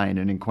to the chain.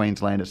 And in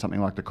Queensland, it's something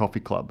like the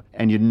Coffee Club.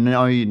 And you're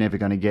never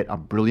going to get a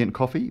brilliant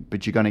coffee,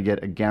 but you're going to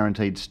get a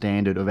guaranteed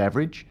standard of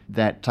average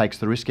that takes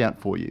the risk out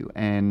for you.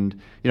 And,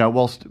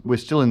 whilst we're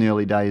still in the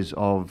early days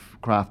of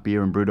craft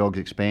beer and Brewdog's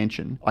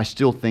expansion, I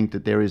still think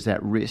that there is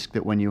that risk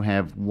that when you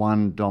have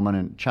one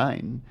dominant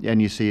chain,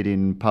 and you see it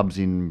in pubs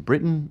in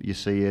Britain, you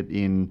see it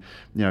in,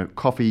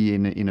 coffee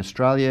in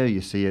Australia,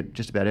 you see it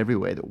just about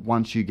everywhere, that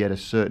once you get a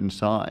certain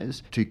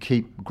size to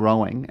keep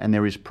growing, and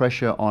there is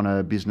pressure on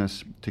a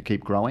business to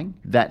keep growing,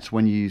 that's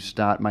when you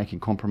start making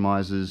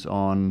compromises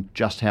on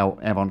just how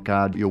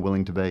avant-garde you're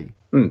willing to be.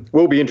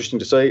 Will be interesting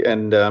to see,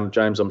 and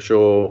James, I'm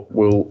sure,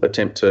 will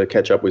attempt to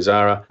catch up with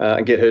Zara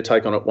and get her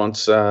take on it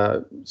once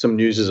some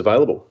news is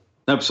available.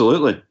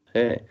 Absolutely.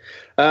 Yeah.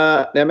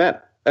 Now,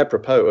 Matt,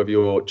 apropos of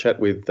your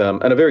chat with,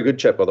 and a very good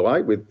chat, by the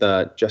way, with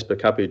Jasper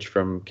Cuppage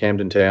from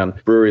Camden Town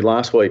Brewery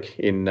last week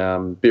in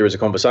Beer as a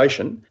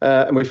Conversation,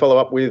 and we follow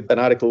up with an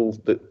article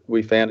that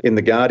we found in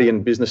the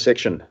Guardian business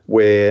section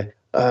where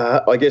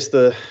I guess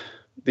the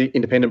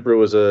independent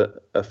brewers are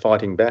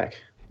fighting back.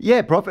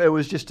 Yeah, Prof. It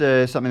was just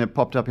something that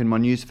popped up in my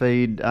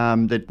newsfeed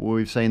that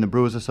we've seen the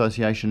Brewers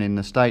Association in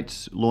the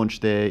States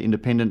launch their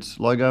independence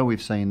logo.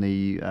 We've seen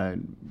the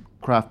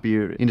Craft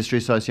Beer Industry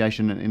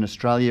Association in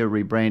Australia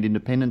rebrand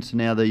independence.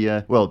 Now I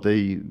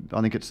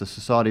think it's the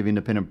Society of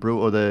Independent Brew,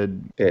 or the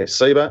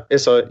SIBA,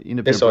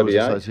 Independent Brewers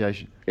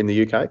Association in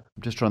the UK. I'm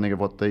just trying to think of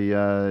what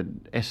the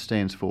S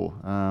stands for.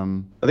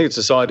 I think it's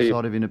Society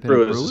of Independent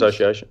Brewers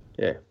Association.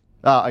 Yeah.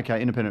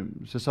 Okay,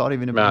 Independent Society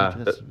of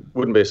Independent. It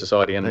wouldn't be a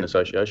society and an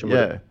association, would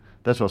it?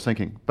 That's what I was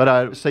thinking. But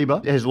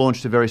SIBA has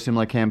launched a very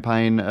similar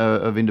campaign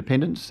of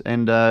independence,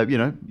 and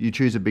you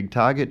choose a big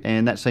target,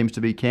 and that seems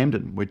to be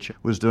Camden, which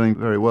was doing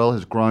very well,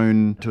 has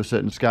grown to a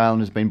certain scale,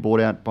 and has been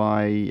bought out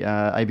by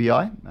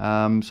ABI.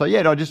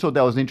 I just thought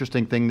that was an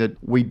interesting thing, that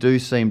we do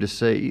seem to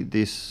see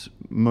this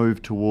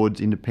move towards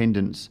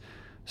independence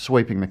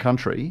sweeping the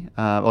country,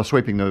 or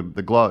sweeping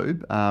the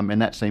globe,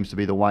 and that seems to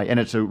be the way. And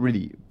it's a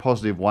really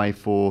positive way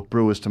for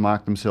brewers to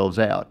mark themselves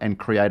out and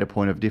create a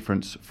point of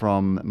difference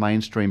from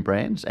mainstream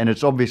brands. And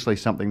it's obviously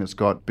something that's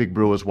got big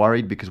brewers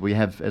worried, because we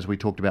have, as we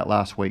talked about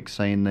last week,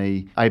 seen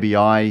the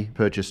ABI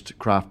purchased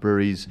craft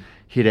breweries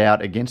hit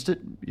out against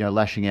it,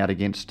 lashing out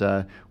against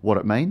what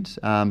it means.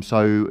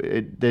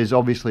 There's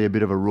obviously a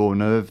bit of a raw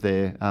nerve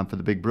there for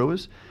the big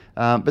brewers.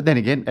 But then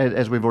again,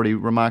 as we've already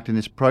remarked in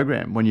this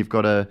program, when you've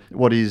got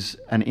what is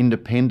an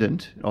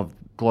independent of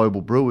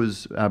global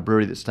brewers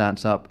brewery that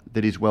starts up,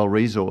 that is well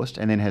resourced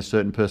and then has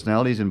certain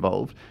personalities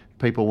involved,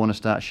 people want to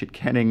start shit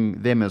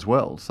canning them as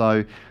well.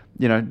 So,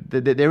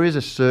 there is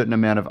a certain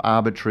amount of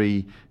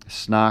arbitrary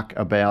snark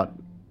about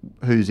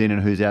who's in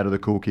and who's out of the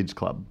Cool Kids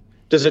Club.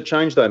 Does it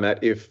change, though,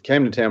 Matt, if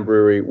Camden Town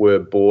Brewery were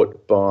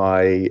bought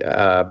by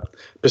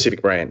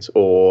Pacific Brands,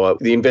 or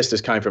the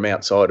investors came from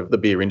outside of the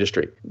beer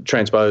industry?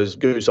 Transpose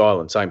Goose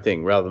Island, same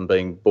thing, rather than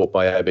being bought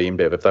by AB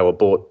InBev, if they were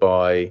bought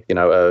by,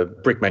 a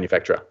brick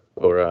manufacturer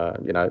or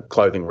a,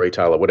 clothing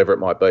retailer, whatever it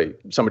might be.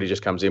 Somebody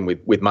just comes in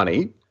with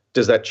money.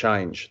 Does that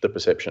change the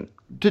perception?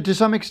 To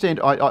some extent,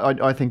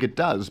 I think it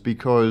does,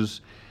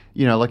 because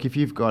Like if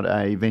you've got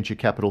a venture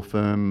capital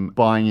firm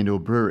buying into a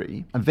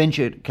brewery, a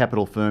venture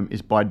capital firm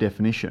is by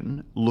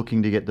definition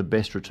looking to get the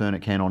best return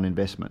it can on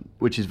investment,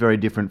 which is very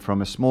different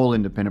from a small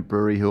independent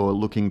brewery who are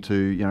looking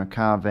to,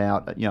 carve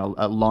out,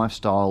 a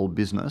lifestyle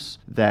business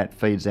that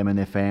feeds them and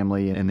their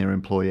family and their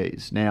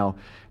employees. Now,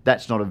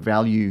 that's not a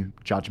value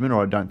judgment,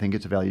 or I don't think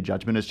it's a value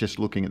judgment. It's just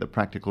looking at the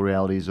practical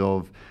realities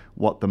of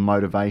what the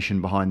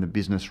motivation behind the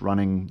business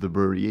running the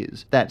brewery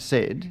is. That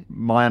said,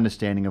 my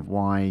understanding of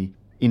why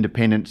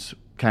independents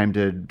came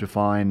to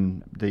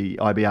define the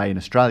IBA in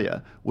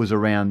Australia was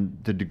around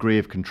the degree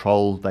of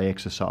control they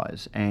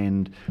exercise.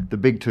 And the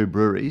big two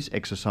breweries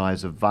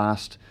exercise a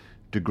vast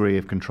degree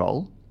of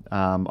control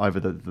over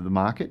the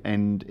market,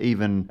 and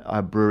even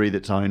a brewery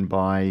that's owned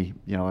by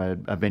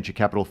a venture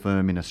capital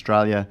firm in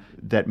Australia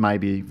that may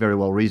be very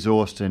well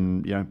resourced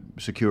and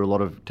secure a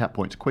lot of tap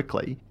points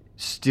quickly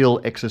still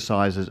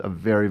exercises a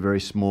very, very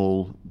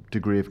small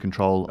degree of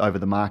control over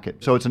the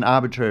market. So it's an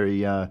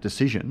arbitrary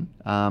decision,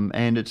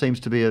 and it seems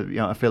to be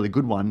a fairly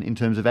good one in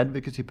terms of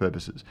advocacy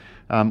purposes.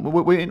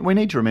 We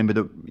need to remember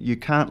that you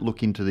can't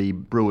look into the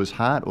brewer's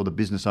heart or the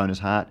business owner's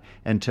heart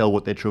and tell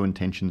what their true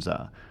intentions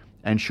are.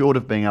 And short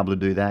of being able to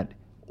do that,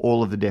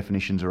 all of the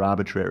definitions are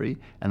arbitrary,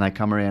 and they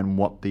come around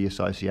what the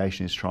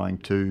association is trying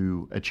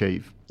to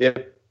achieve.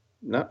 Yep.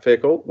 No, fair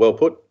call. Well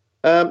put.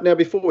 Now,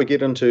 before we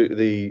get into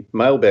the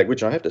mailbag,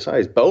 which I have to say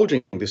is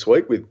bulging this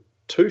week with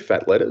 2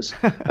 fat letters,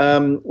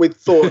 we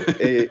thought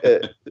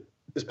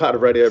as part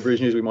of Radio Brews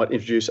News we might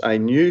introduce a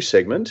new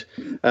segment,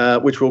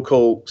 which we'll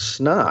call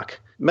Snark.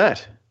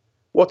 Matt,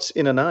 what's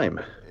in a name?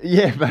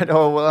 Yeah, but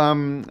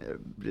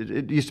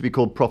it used to be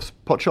called Prof's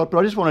Potshot, but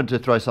I just wanted to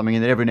throw something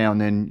in there. Every now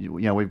and then,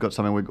 we've got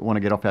something we want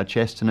to get off our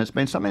chest, and it's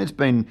been something that's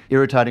been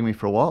irritating me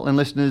for a while. And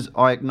listeners,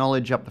 I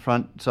acknowledge up the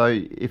front, so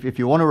if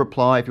you want to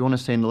reply, if you want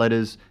to send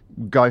letters,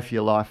 go for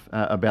your life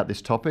about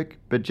this topic,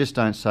 but just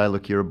don't say,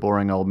 look, you're a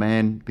boring old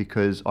man,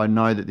 because I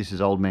know that this is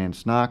old man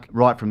snark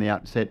right from the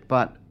outset.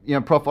 But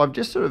Prof, I've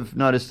just sort of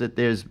noticed that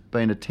there's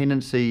been a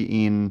tendency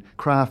in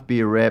craft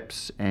beer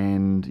reps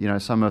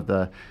and, some of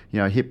the,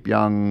 hip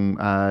young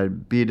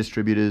beer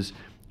distributors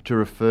to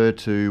refer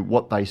to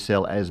what they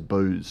sell as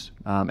booze.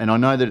 And I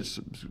know that it's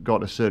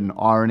got a certain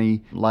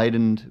irony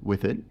laden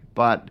with it,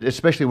 but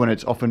especially when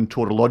it's often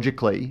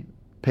tautologically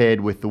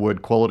paired with the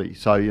word quality.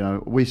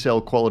 So, we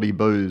sell quality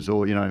booze,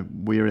 or,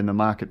 we're in the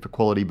market for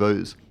quality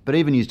booze. But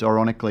even used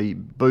ironically,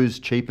 booze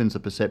cheapens the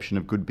perception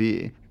of good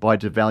beer by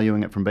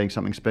devaluing it from being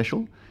something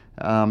special.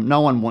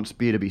 No one wants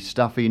beer to be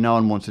stuffy, no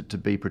one wants it to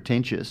be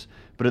pretentious,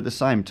 but at the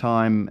same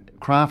time,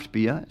 craft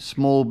beer,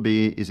 small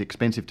beer, is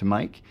expensive to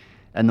make,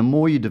 and the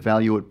more you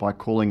devalue it by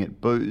calling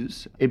it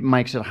booze, it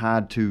makes it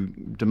hard to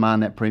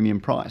demand that premium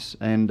price.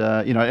 And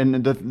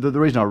and the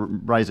reason I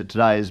raise it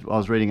today is I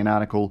was reading an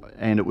article,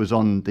 and it was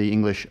on the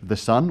English The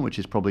Sun, which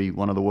is probably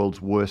one of the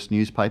world's worst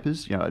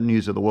newspapers,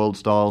 news of the world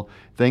style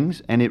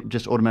things, and it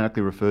just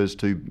automatically refers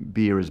to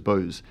beer as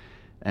booze.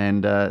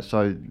 And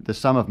so the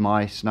sum of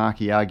my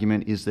snarky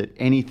argument is that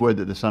any word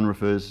that The Sun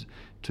refers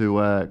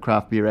to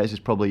craft beer as is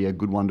probably a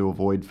good one to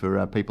avoid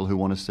for people who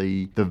want to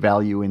see the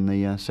value in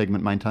the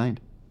segment maintained.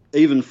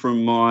 Even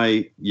from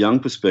my young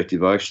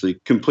perspective, I actually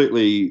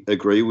completely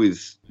agree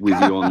with you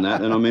on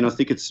that. And I mean, I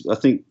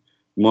think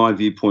my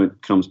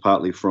viewpoint comes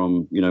partly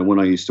from,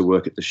 when I used to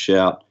work at The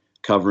Shout,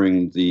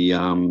 covering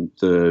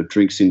the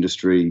drinks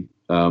industry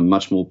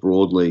much more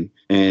broadly,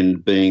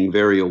 and being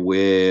very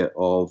aware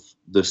of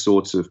the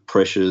sorts of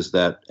pressures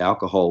that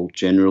alcohol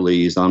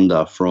generally is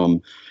under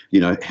from,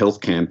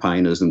 health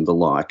campaigners and the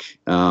like.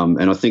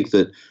 And I think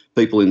that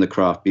people in the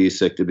craft beer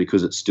sector,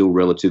 because it's still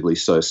relatively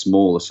so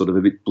small, are sort of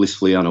a bit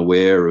blissfully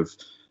unaware of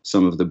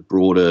some of the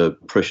broader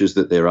pressures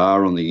that there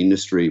are on the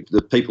industry.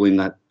 The people in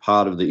that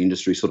part of the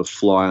industry sort of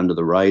fly under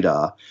the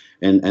radar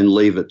and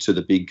leave it to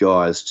the big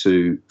guys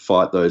to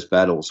fight those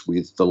battles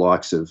with the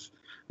likes of,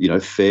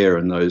 FAIR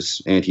and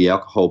those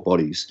anti-alcohol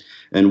bodies.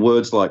 And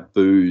words like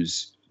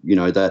booze,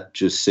 that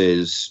just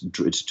says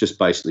it's just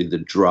basically the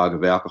drug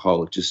of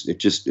alcohol. It's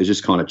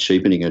just kind of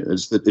cheapening it.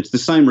 It's the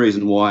same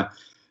reason why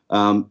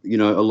a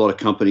lot of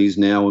companies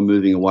now are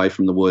moving away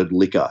from the word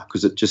liquor,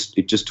 because it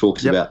just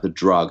talks about the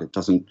drug. It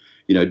doesn't,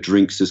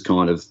 drinks is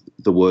kind of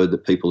the word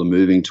that people are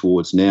moving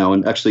towards now.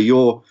 And actually,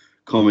 your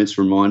comments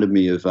reminded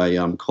me of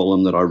a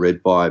column that I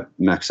read by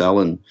Max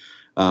Allen,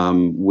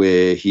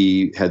 where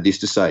he had this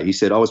to say. He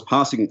said, "I was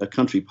passing a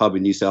country pub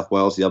in New South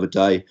Wales the other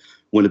day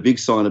when a big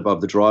sign above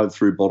the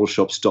drive-through bottle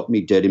shop stopped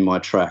me dead in my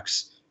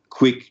tracks.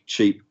 'Quick,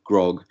 cheap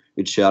grog,'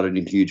 it shouted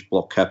in huge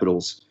block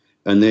capitals."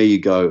 And there you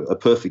go, a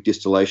perfect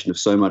distillation of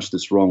so much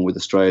that's wrong with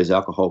Australia's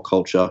alcohol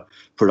culture,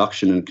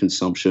 production and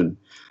consumption.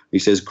 He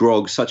says,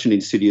 grog, such an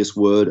insidious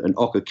word, an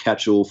ochre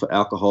catch-all for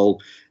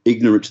alcohol,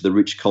 ignorant to the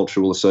rich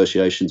cultural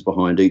associations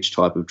behind each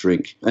type of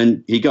drink.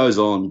 And he goes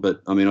on,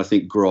 but I mean, I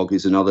think grog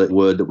is another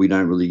word that we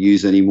don't really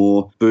use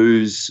anymore.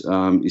 Booze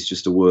is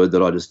just a word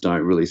that I just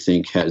don't really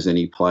think has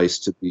any place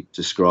to be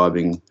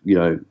describing,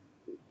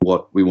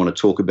 what we want to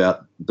talk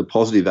about, the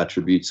positive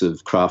attributes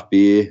of craft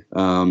beer.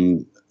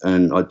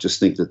 And I just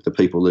think that the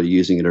people that are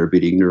using it are a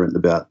bit ignorant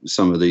about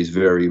some of these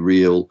very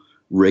real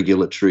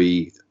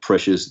regulatory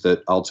pressures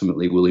that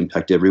ultimately will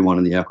impact everyone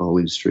in the alcohol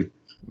industry.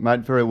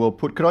 Mate, very well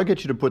put. Could I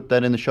get you to put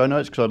that in the show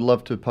notes? Because I'd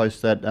love to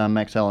post that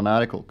Max Allen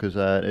article, because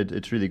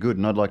it's really good,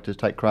 and I'd like to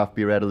take craft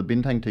beer out of the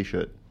Bintang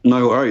t-shirt.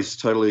 No worries.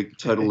 Totally.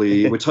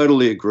 We're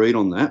totally agreed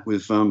on that.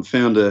 We've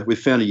found a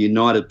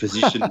united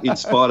position in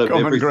spite of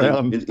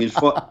everything.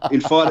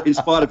 In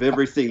spite of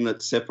everything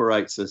that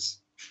separates us.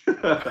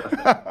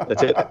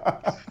 That's it.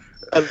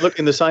 And look,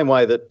 in the same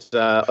way that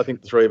I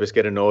think the three of us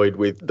get annoyed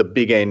with the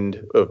big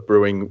end of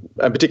brewing,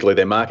 and particularly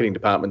their marketing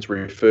departments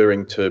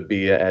referring to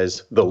beer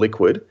as the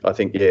liquid, I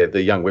think,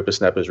 the young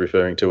whippersnappers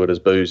referring to it as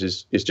booze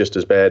is just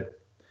as bad.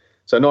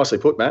 So nicely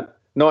put, Matt.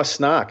 Nice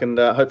snark, and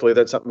hopefully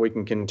that's something we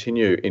can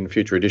continue in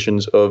future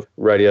editions of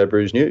Radio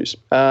Brews News.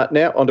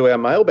 Now, onto our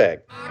mailbag.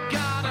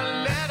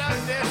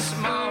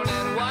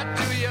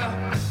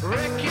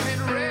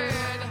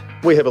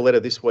 We have a letter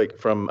this week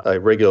from a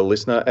regular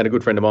listener and a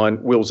good friend of mine,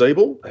 Will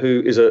Zeeble,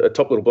 who is a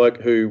top little bloke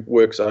who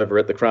works over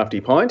at the Crafty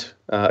Pint.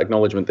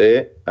 Acknowledgement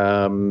there.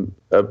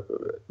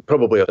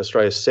 Probably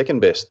Australia's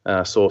second best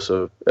source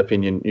of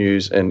opinion,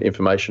 news and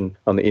information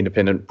on the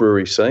independent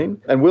brewery scene.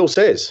 And Will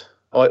says,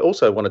 I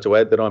also wanted to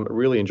add that I'm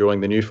really enjoying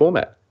the new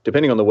format.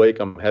 Depending on the week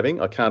I'm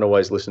having, I can't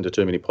always listen to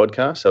too many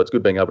podcasts, so it's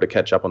good being able to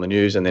catch up on the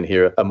news and then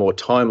hear a more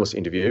timeless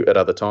interview at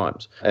other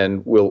times.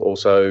 And Will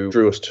also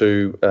drew us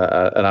to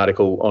an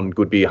article on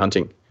good beer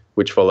hunting,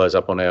 which follows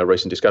up on our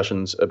recent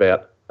discussions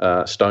about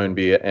stone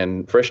beer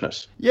and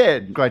freshness. Yeah,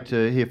 great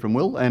to hear from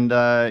Will. And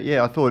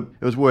I thought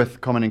it was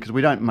worth commenting, because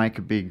we don't make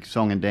a big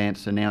song and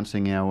dance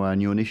announcing our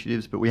new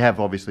initiatives, but we have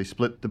obviously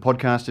split the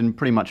podcast in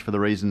pretty much for the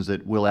reasons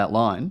that Will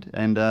outlined.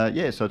 And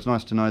so it's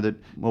nice to know that,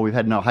 well, we've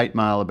had no hate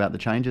mail about the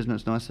changes, and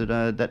it's nice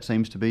that that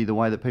seems to be the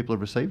way that people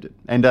have received it.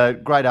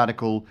 And great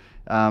article.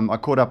 I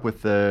caught up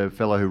with the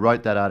fellow who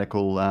wrote that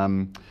article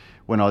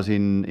when I was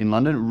in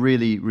London.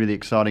 Really, really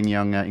exciting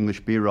young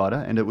English beer writer,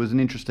 and it was an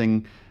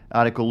interesting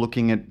article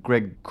looking at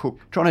Greg Cook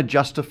trying to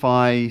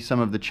justify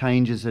some of the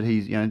changes that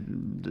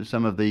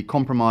some of the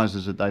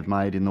compromises that they've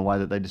made in the way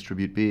that they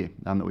distribute beer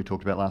that we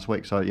talked about last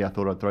week. So I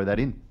thought I'd throw that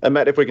in. And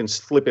Matt, if we can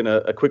slip in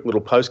a quick little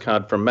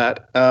postcard from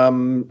Matt,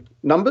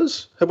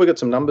 numbers. Have we got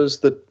some numbers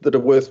that are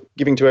worth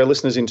giving to our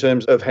listeners in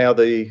terms of how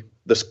the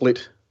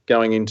split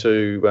going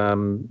into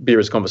Beer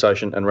as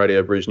Conversation and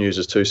Radio Brews News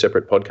as two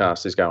separate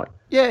podcasts is going?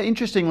 Yeah,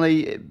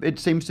 interestingly, it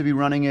seems to be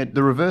running at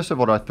the reverse of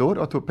what I thought.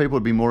 I thought people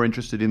would be more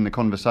interested in the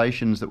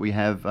conversations that we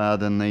have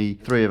than the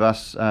three of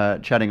us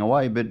chatting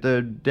away, but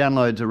the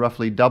downloads are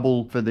roughly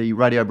double for the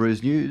Radio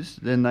Brews News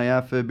than they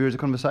are for Beer as a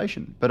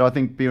Conversation. But I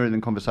think Beer as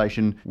a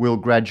Conversation will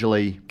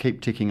gradually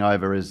keep ticking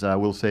over, as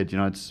Will said.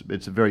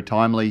 It's very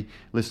timely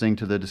listening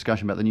to the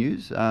discussion about the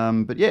news. So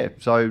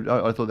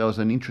I thought that was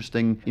an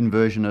interesting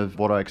inversion of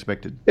what I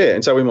expected. Yeah,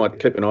 and so we might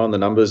keep an eye on the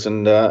numbers,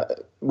 and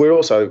we're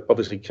also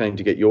obviously keen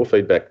to get your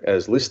feedback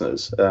as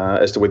listeners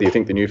as to whether you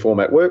think the new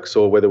format works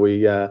or whether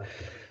we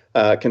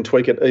can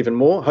tweak it even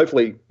more.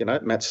 Hopefully,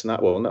 Matt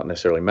Snark, well, not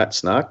necessarily Matt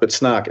Snark, but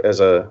Snark as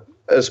a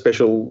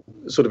special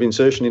sort of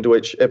insertion into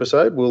each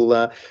episode.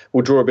 We'll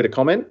draw a bit of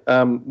comment.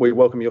 We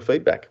welcome your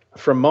feedback.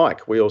 From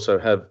Mike, we also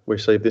have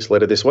received this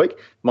letter this week.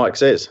 Mike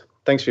says,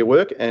 thanks for your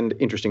work and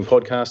interesting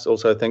podcasts.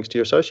 Also, thanks to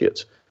your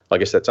associates. I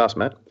guess that's us,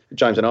 Matt.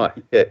 James and I.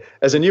 Yeah.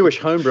 As a newish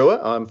home brewer,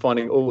 I'm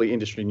finding all the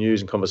industry news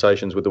and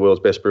conversations with the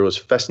world's best brewers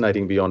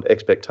fascinating beyond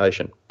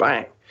expectation.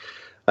 Bang!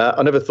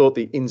 I never thought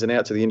the ins and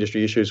outs of the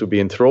industry issues would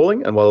be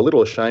enthralling, and while a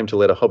little ashamed to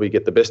let a hobby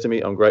get the best of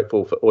me, I'm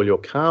grateful for all your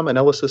calm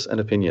analysis and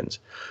opinions.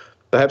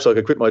 Perhaps I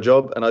could quit my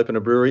job and open a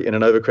brewery in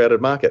an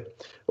overcrowded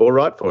market. All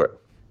right for it.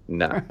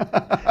 No.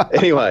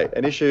 Anyway,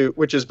 an issue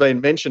which has been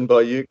mentioned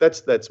by you,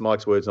 that's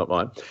Mike's words, not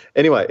mine.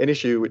 Anyway, an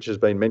issue which has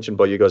been mentioned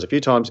by you guys a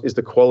few times is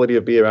the quality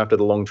of beer after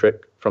the long trek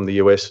from the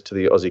US to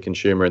the Aussie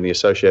consumer and the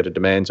associated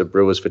demands of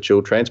brewers for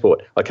chilled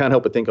transport. I can't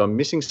help but think I'm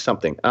missing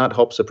something. Aren't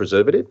hops a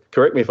preservative?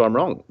 Correct me if I'm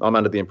wrong. I'm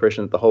under the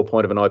impression that the whole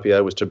point of an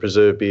IPA was to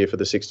preserve beer for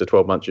the 6 to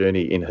 12 month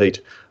journey in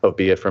heat of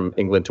beer from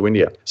England to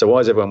India. So why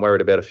is everyone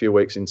worried about a few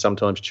weeks in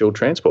sometimes chilled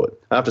transport?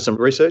 After some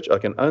research, I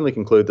can only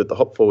conclude that the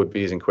hop-forward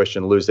beers in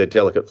question lose their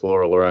delicate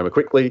floral aroma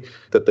quickly,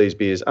 that these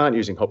beers aren't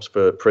using hops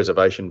for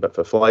preservation but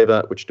for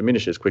flavour, which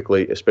diminishes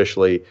quickly,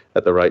 especially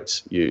at the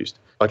rates used.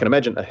 I can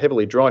imagine a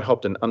heavily dry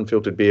hopped and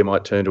unfiltered beer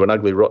might turn to an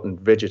ugly, rotten,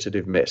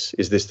 vegetative mess.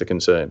 Is this the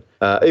concern?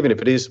 Even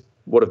if it is,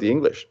 what of the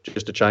English?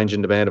 Just a change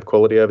in demand of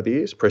quality over the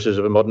years? Pressures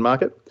of a modern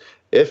market?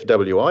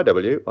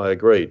 FWIW, I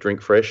agree.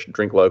 Drink fresh,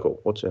 drink local.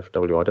 What's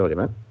FWIW,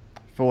 man?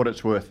 For what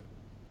it's worth.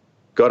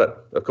 Got it,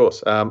 of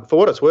course. For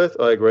what it's worth,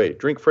 I agree.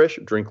 Drink fresh,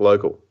 drink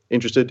local.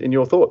 Interested in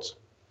your thoughts?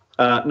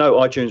 No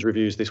iTunes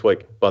reviews this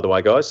week, by the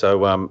way, guys.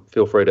 So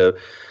feel free to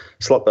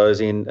slot those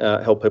in,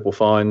 help people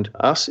find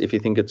us if you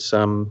think it's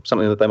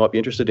something that they might be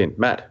interested in.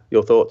 Matt,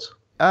 your thoughts?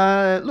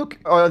 Look,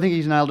 I think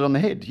he's nailed it on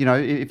the head.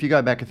 If you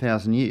go back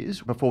 1,000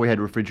 years, before we had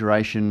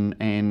refrigeration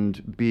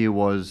and beer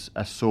was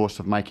a source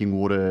of making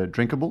water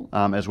drinkable,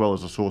 as well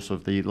as a source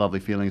of the lovely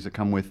feelings that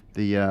come with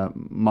the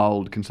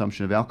mild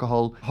consumption of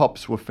alcohol,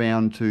 hops were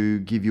found to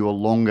give you a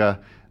longer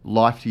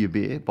life to your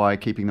beer by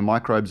keeping the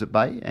microbes at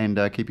bay and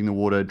keeping the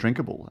water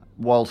drinkable.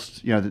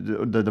 Whilst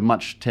the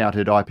much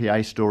touted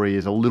IPA story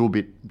is a little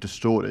bit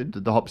distorted,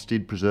 the hops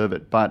did preserve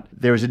it, but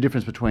there is a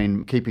difference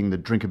between keeping the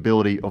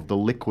drinkability of the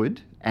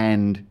liquid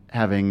and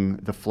having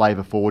the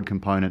flavour forward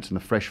components and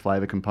the fresh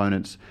flavour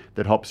components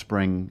that hops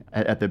bring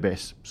at their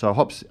best. So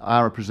hops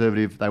are a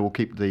preservative. They will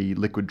keep the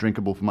liquid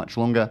drinkable for much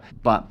longer,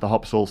 but the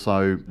hops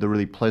also, the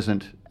really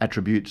pleasant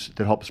attributes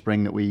that hops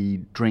bring that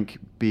we drink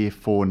beer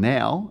for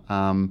now,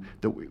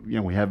 that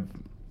we have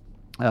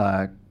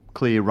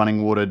clear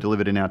running water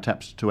delivered in our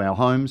taps to our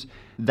homes,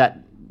 that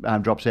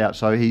drops out.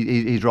 So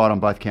he's right on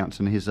both counts,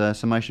 and his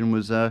summation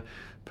was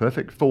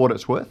perfect for what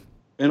it's worth.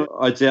 And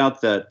I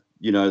doubt that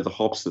the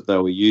hops that they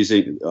were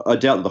using. I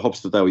doubt the hops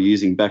that they were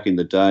using back in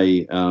the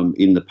day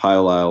in the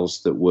pale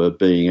ales that were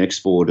being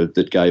exported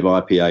that gave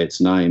IPA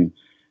its name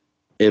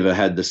ever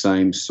had the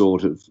same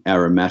sort of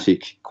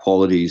aromatic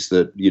qualities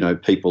that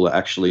people are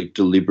actually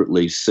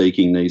deliberately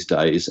seeking these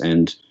days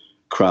and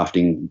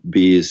crafting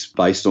beers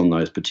based on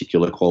those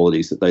particular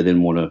qualities that they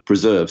then want to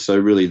preserve. So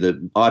really, the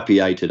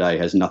IPA today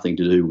has nothing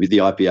to do with the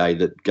IPA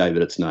that gave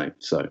it its name.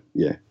 So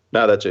yeah.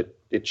 No, that's it.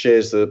 It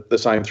shares the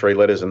same three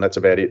letters, and that's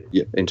about it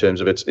in terms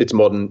of its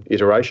modern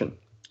iteration.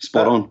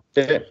 Spot on.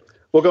 Yeah.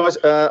 Well, guys,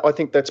 I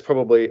think that's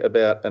probably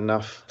about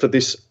enough for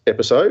this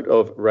episode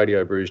of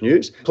Radio Brews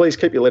News. Please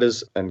keep your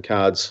letters and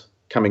cards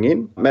coming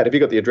in. Matt, have you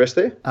got the address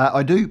there?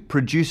 I do,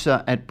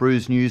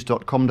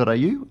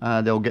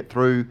 producer@brewsnews.com.au. They'll get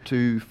through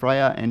to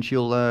Freya and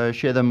she'll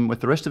share them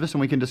with the rest of us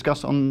and we can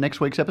discuss on next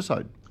week's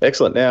episode.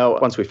 Excellent. Now,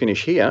 once we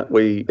finish here,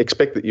 we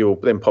expect that you'll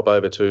then pop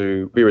over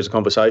to Beer as a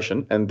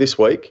Conversation. And this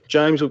week,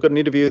 James, we've got an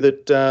interview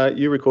that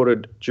you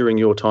recorded during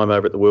your time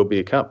over at the World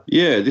Beer Cup.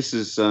 Yeah, this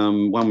is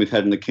one we've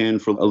had in the can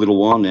for a little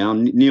while now.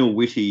 Neil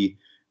Whitty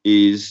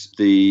is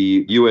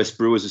the US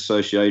Brewers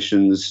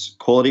Association's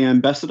quality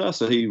ambassador.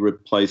 So he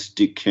replaced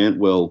Dick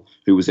Cantwell,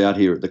 who was out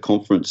here at the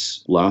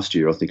conference last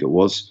year, I think it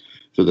was,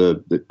 for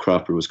the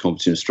Craft Brewers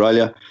Conference in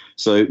Australia.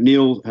 So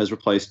Neil has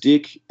replaced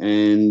Dick,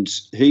 and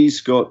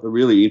he's got a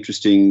really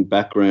interesting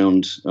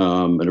background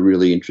and a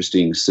really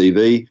interesting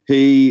CV.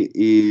 He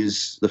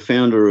is the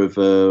founder of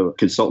a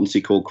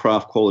consultancy called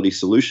Craft Quality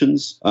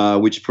Solutions,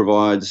 which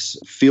provides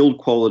field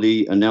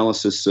quality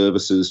analysis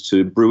services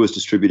to brewers,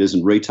 distributors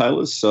and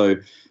retailers. So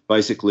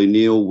basically,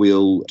 Neil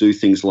will do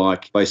things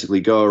like basically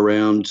go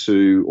around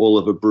to all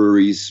of a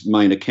brewery's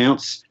main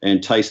accounts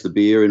and taste the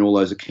beer in all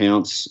those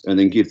accounts and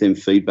then give them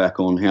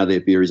feedback on how their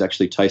beer is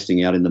actually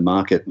tasting out in the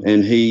market.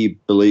 And he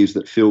believes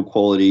that field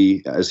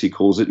quality, as he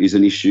calls it, is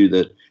an issue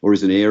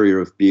is an area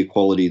of beer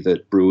quality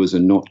that brewers are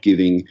not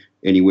giving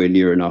anywhere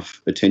near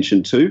enough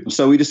attention to.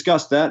 So we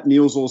discussed that.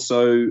 Neil's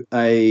also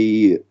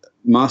a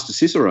Master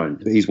Cicerone.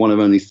 He's one of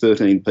only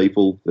 13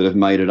 people that have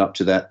made it up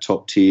to that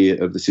top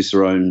tier of the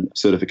Cicerone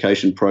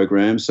certification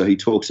program. So he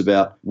talks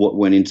about what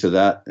went into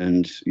that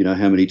and,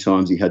 how many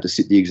times he had to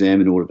sit the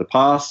exam in order to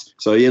pass.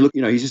 So yeah, look,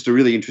 he's just a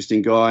really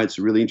interesting guy. It's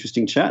a really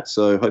interesting chat.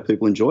 So I hope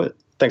people enjoy it.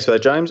 Thanks for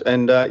that, James.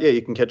 And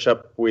you can catch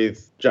up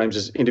with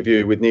James's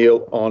interview with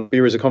Neil on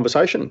Beer as a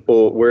Conversation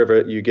or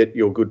wherever you get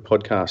your good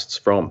podcasts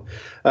from.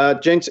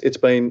 Gents, it's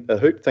been a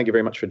hoot. Thank you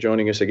very much for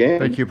joining us again.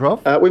 Thank you,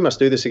 Prof. We must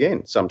do this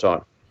again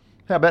sometime.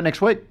 How about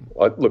next week?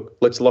 Look,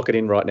 let's lock it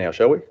in right now,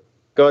 shall we?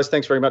 Guys,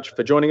 thanks very much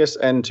for joining us.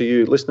 And to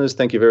you listeners,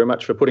 thank you very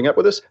much for putting up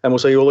with us. And we'll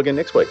see you all again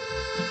next week.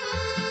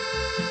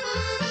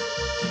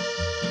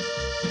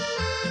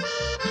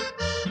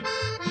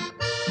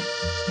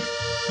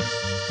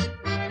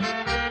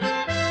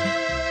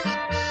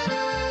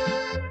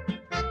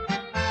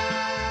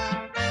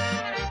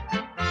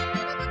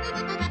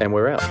 And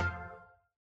we're out.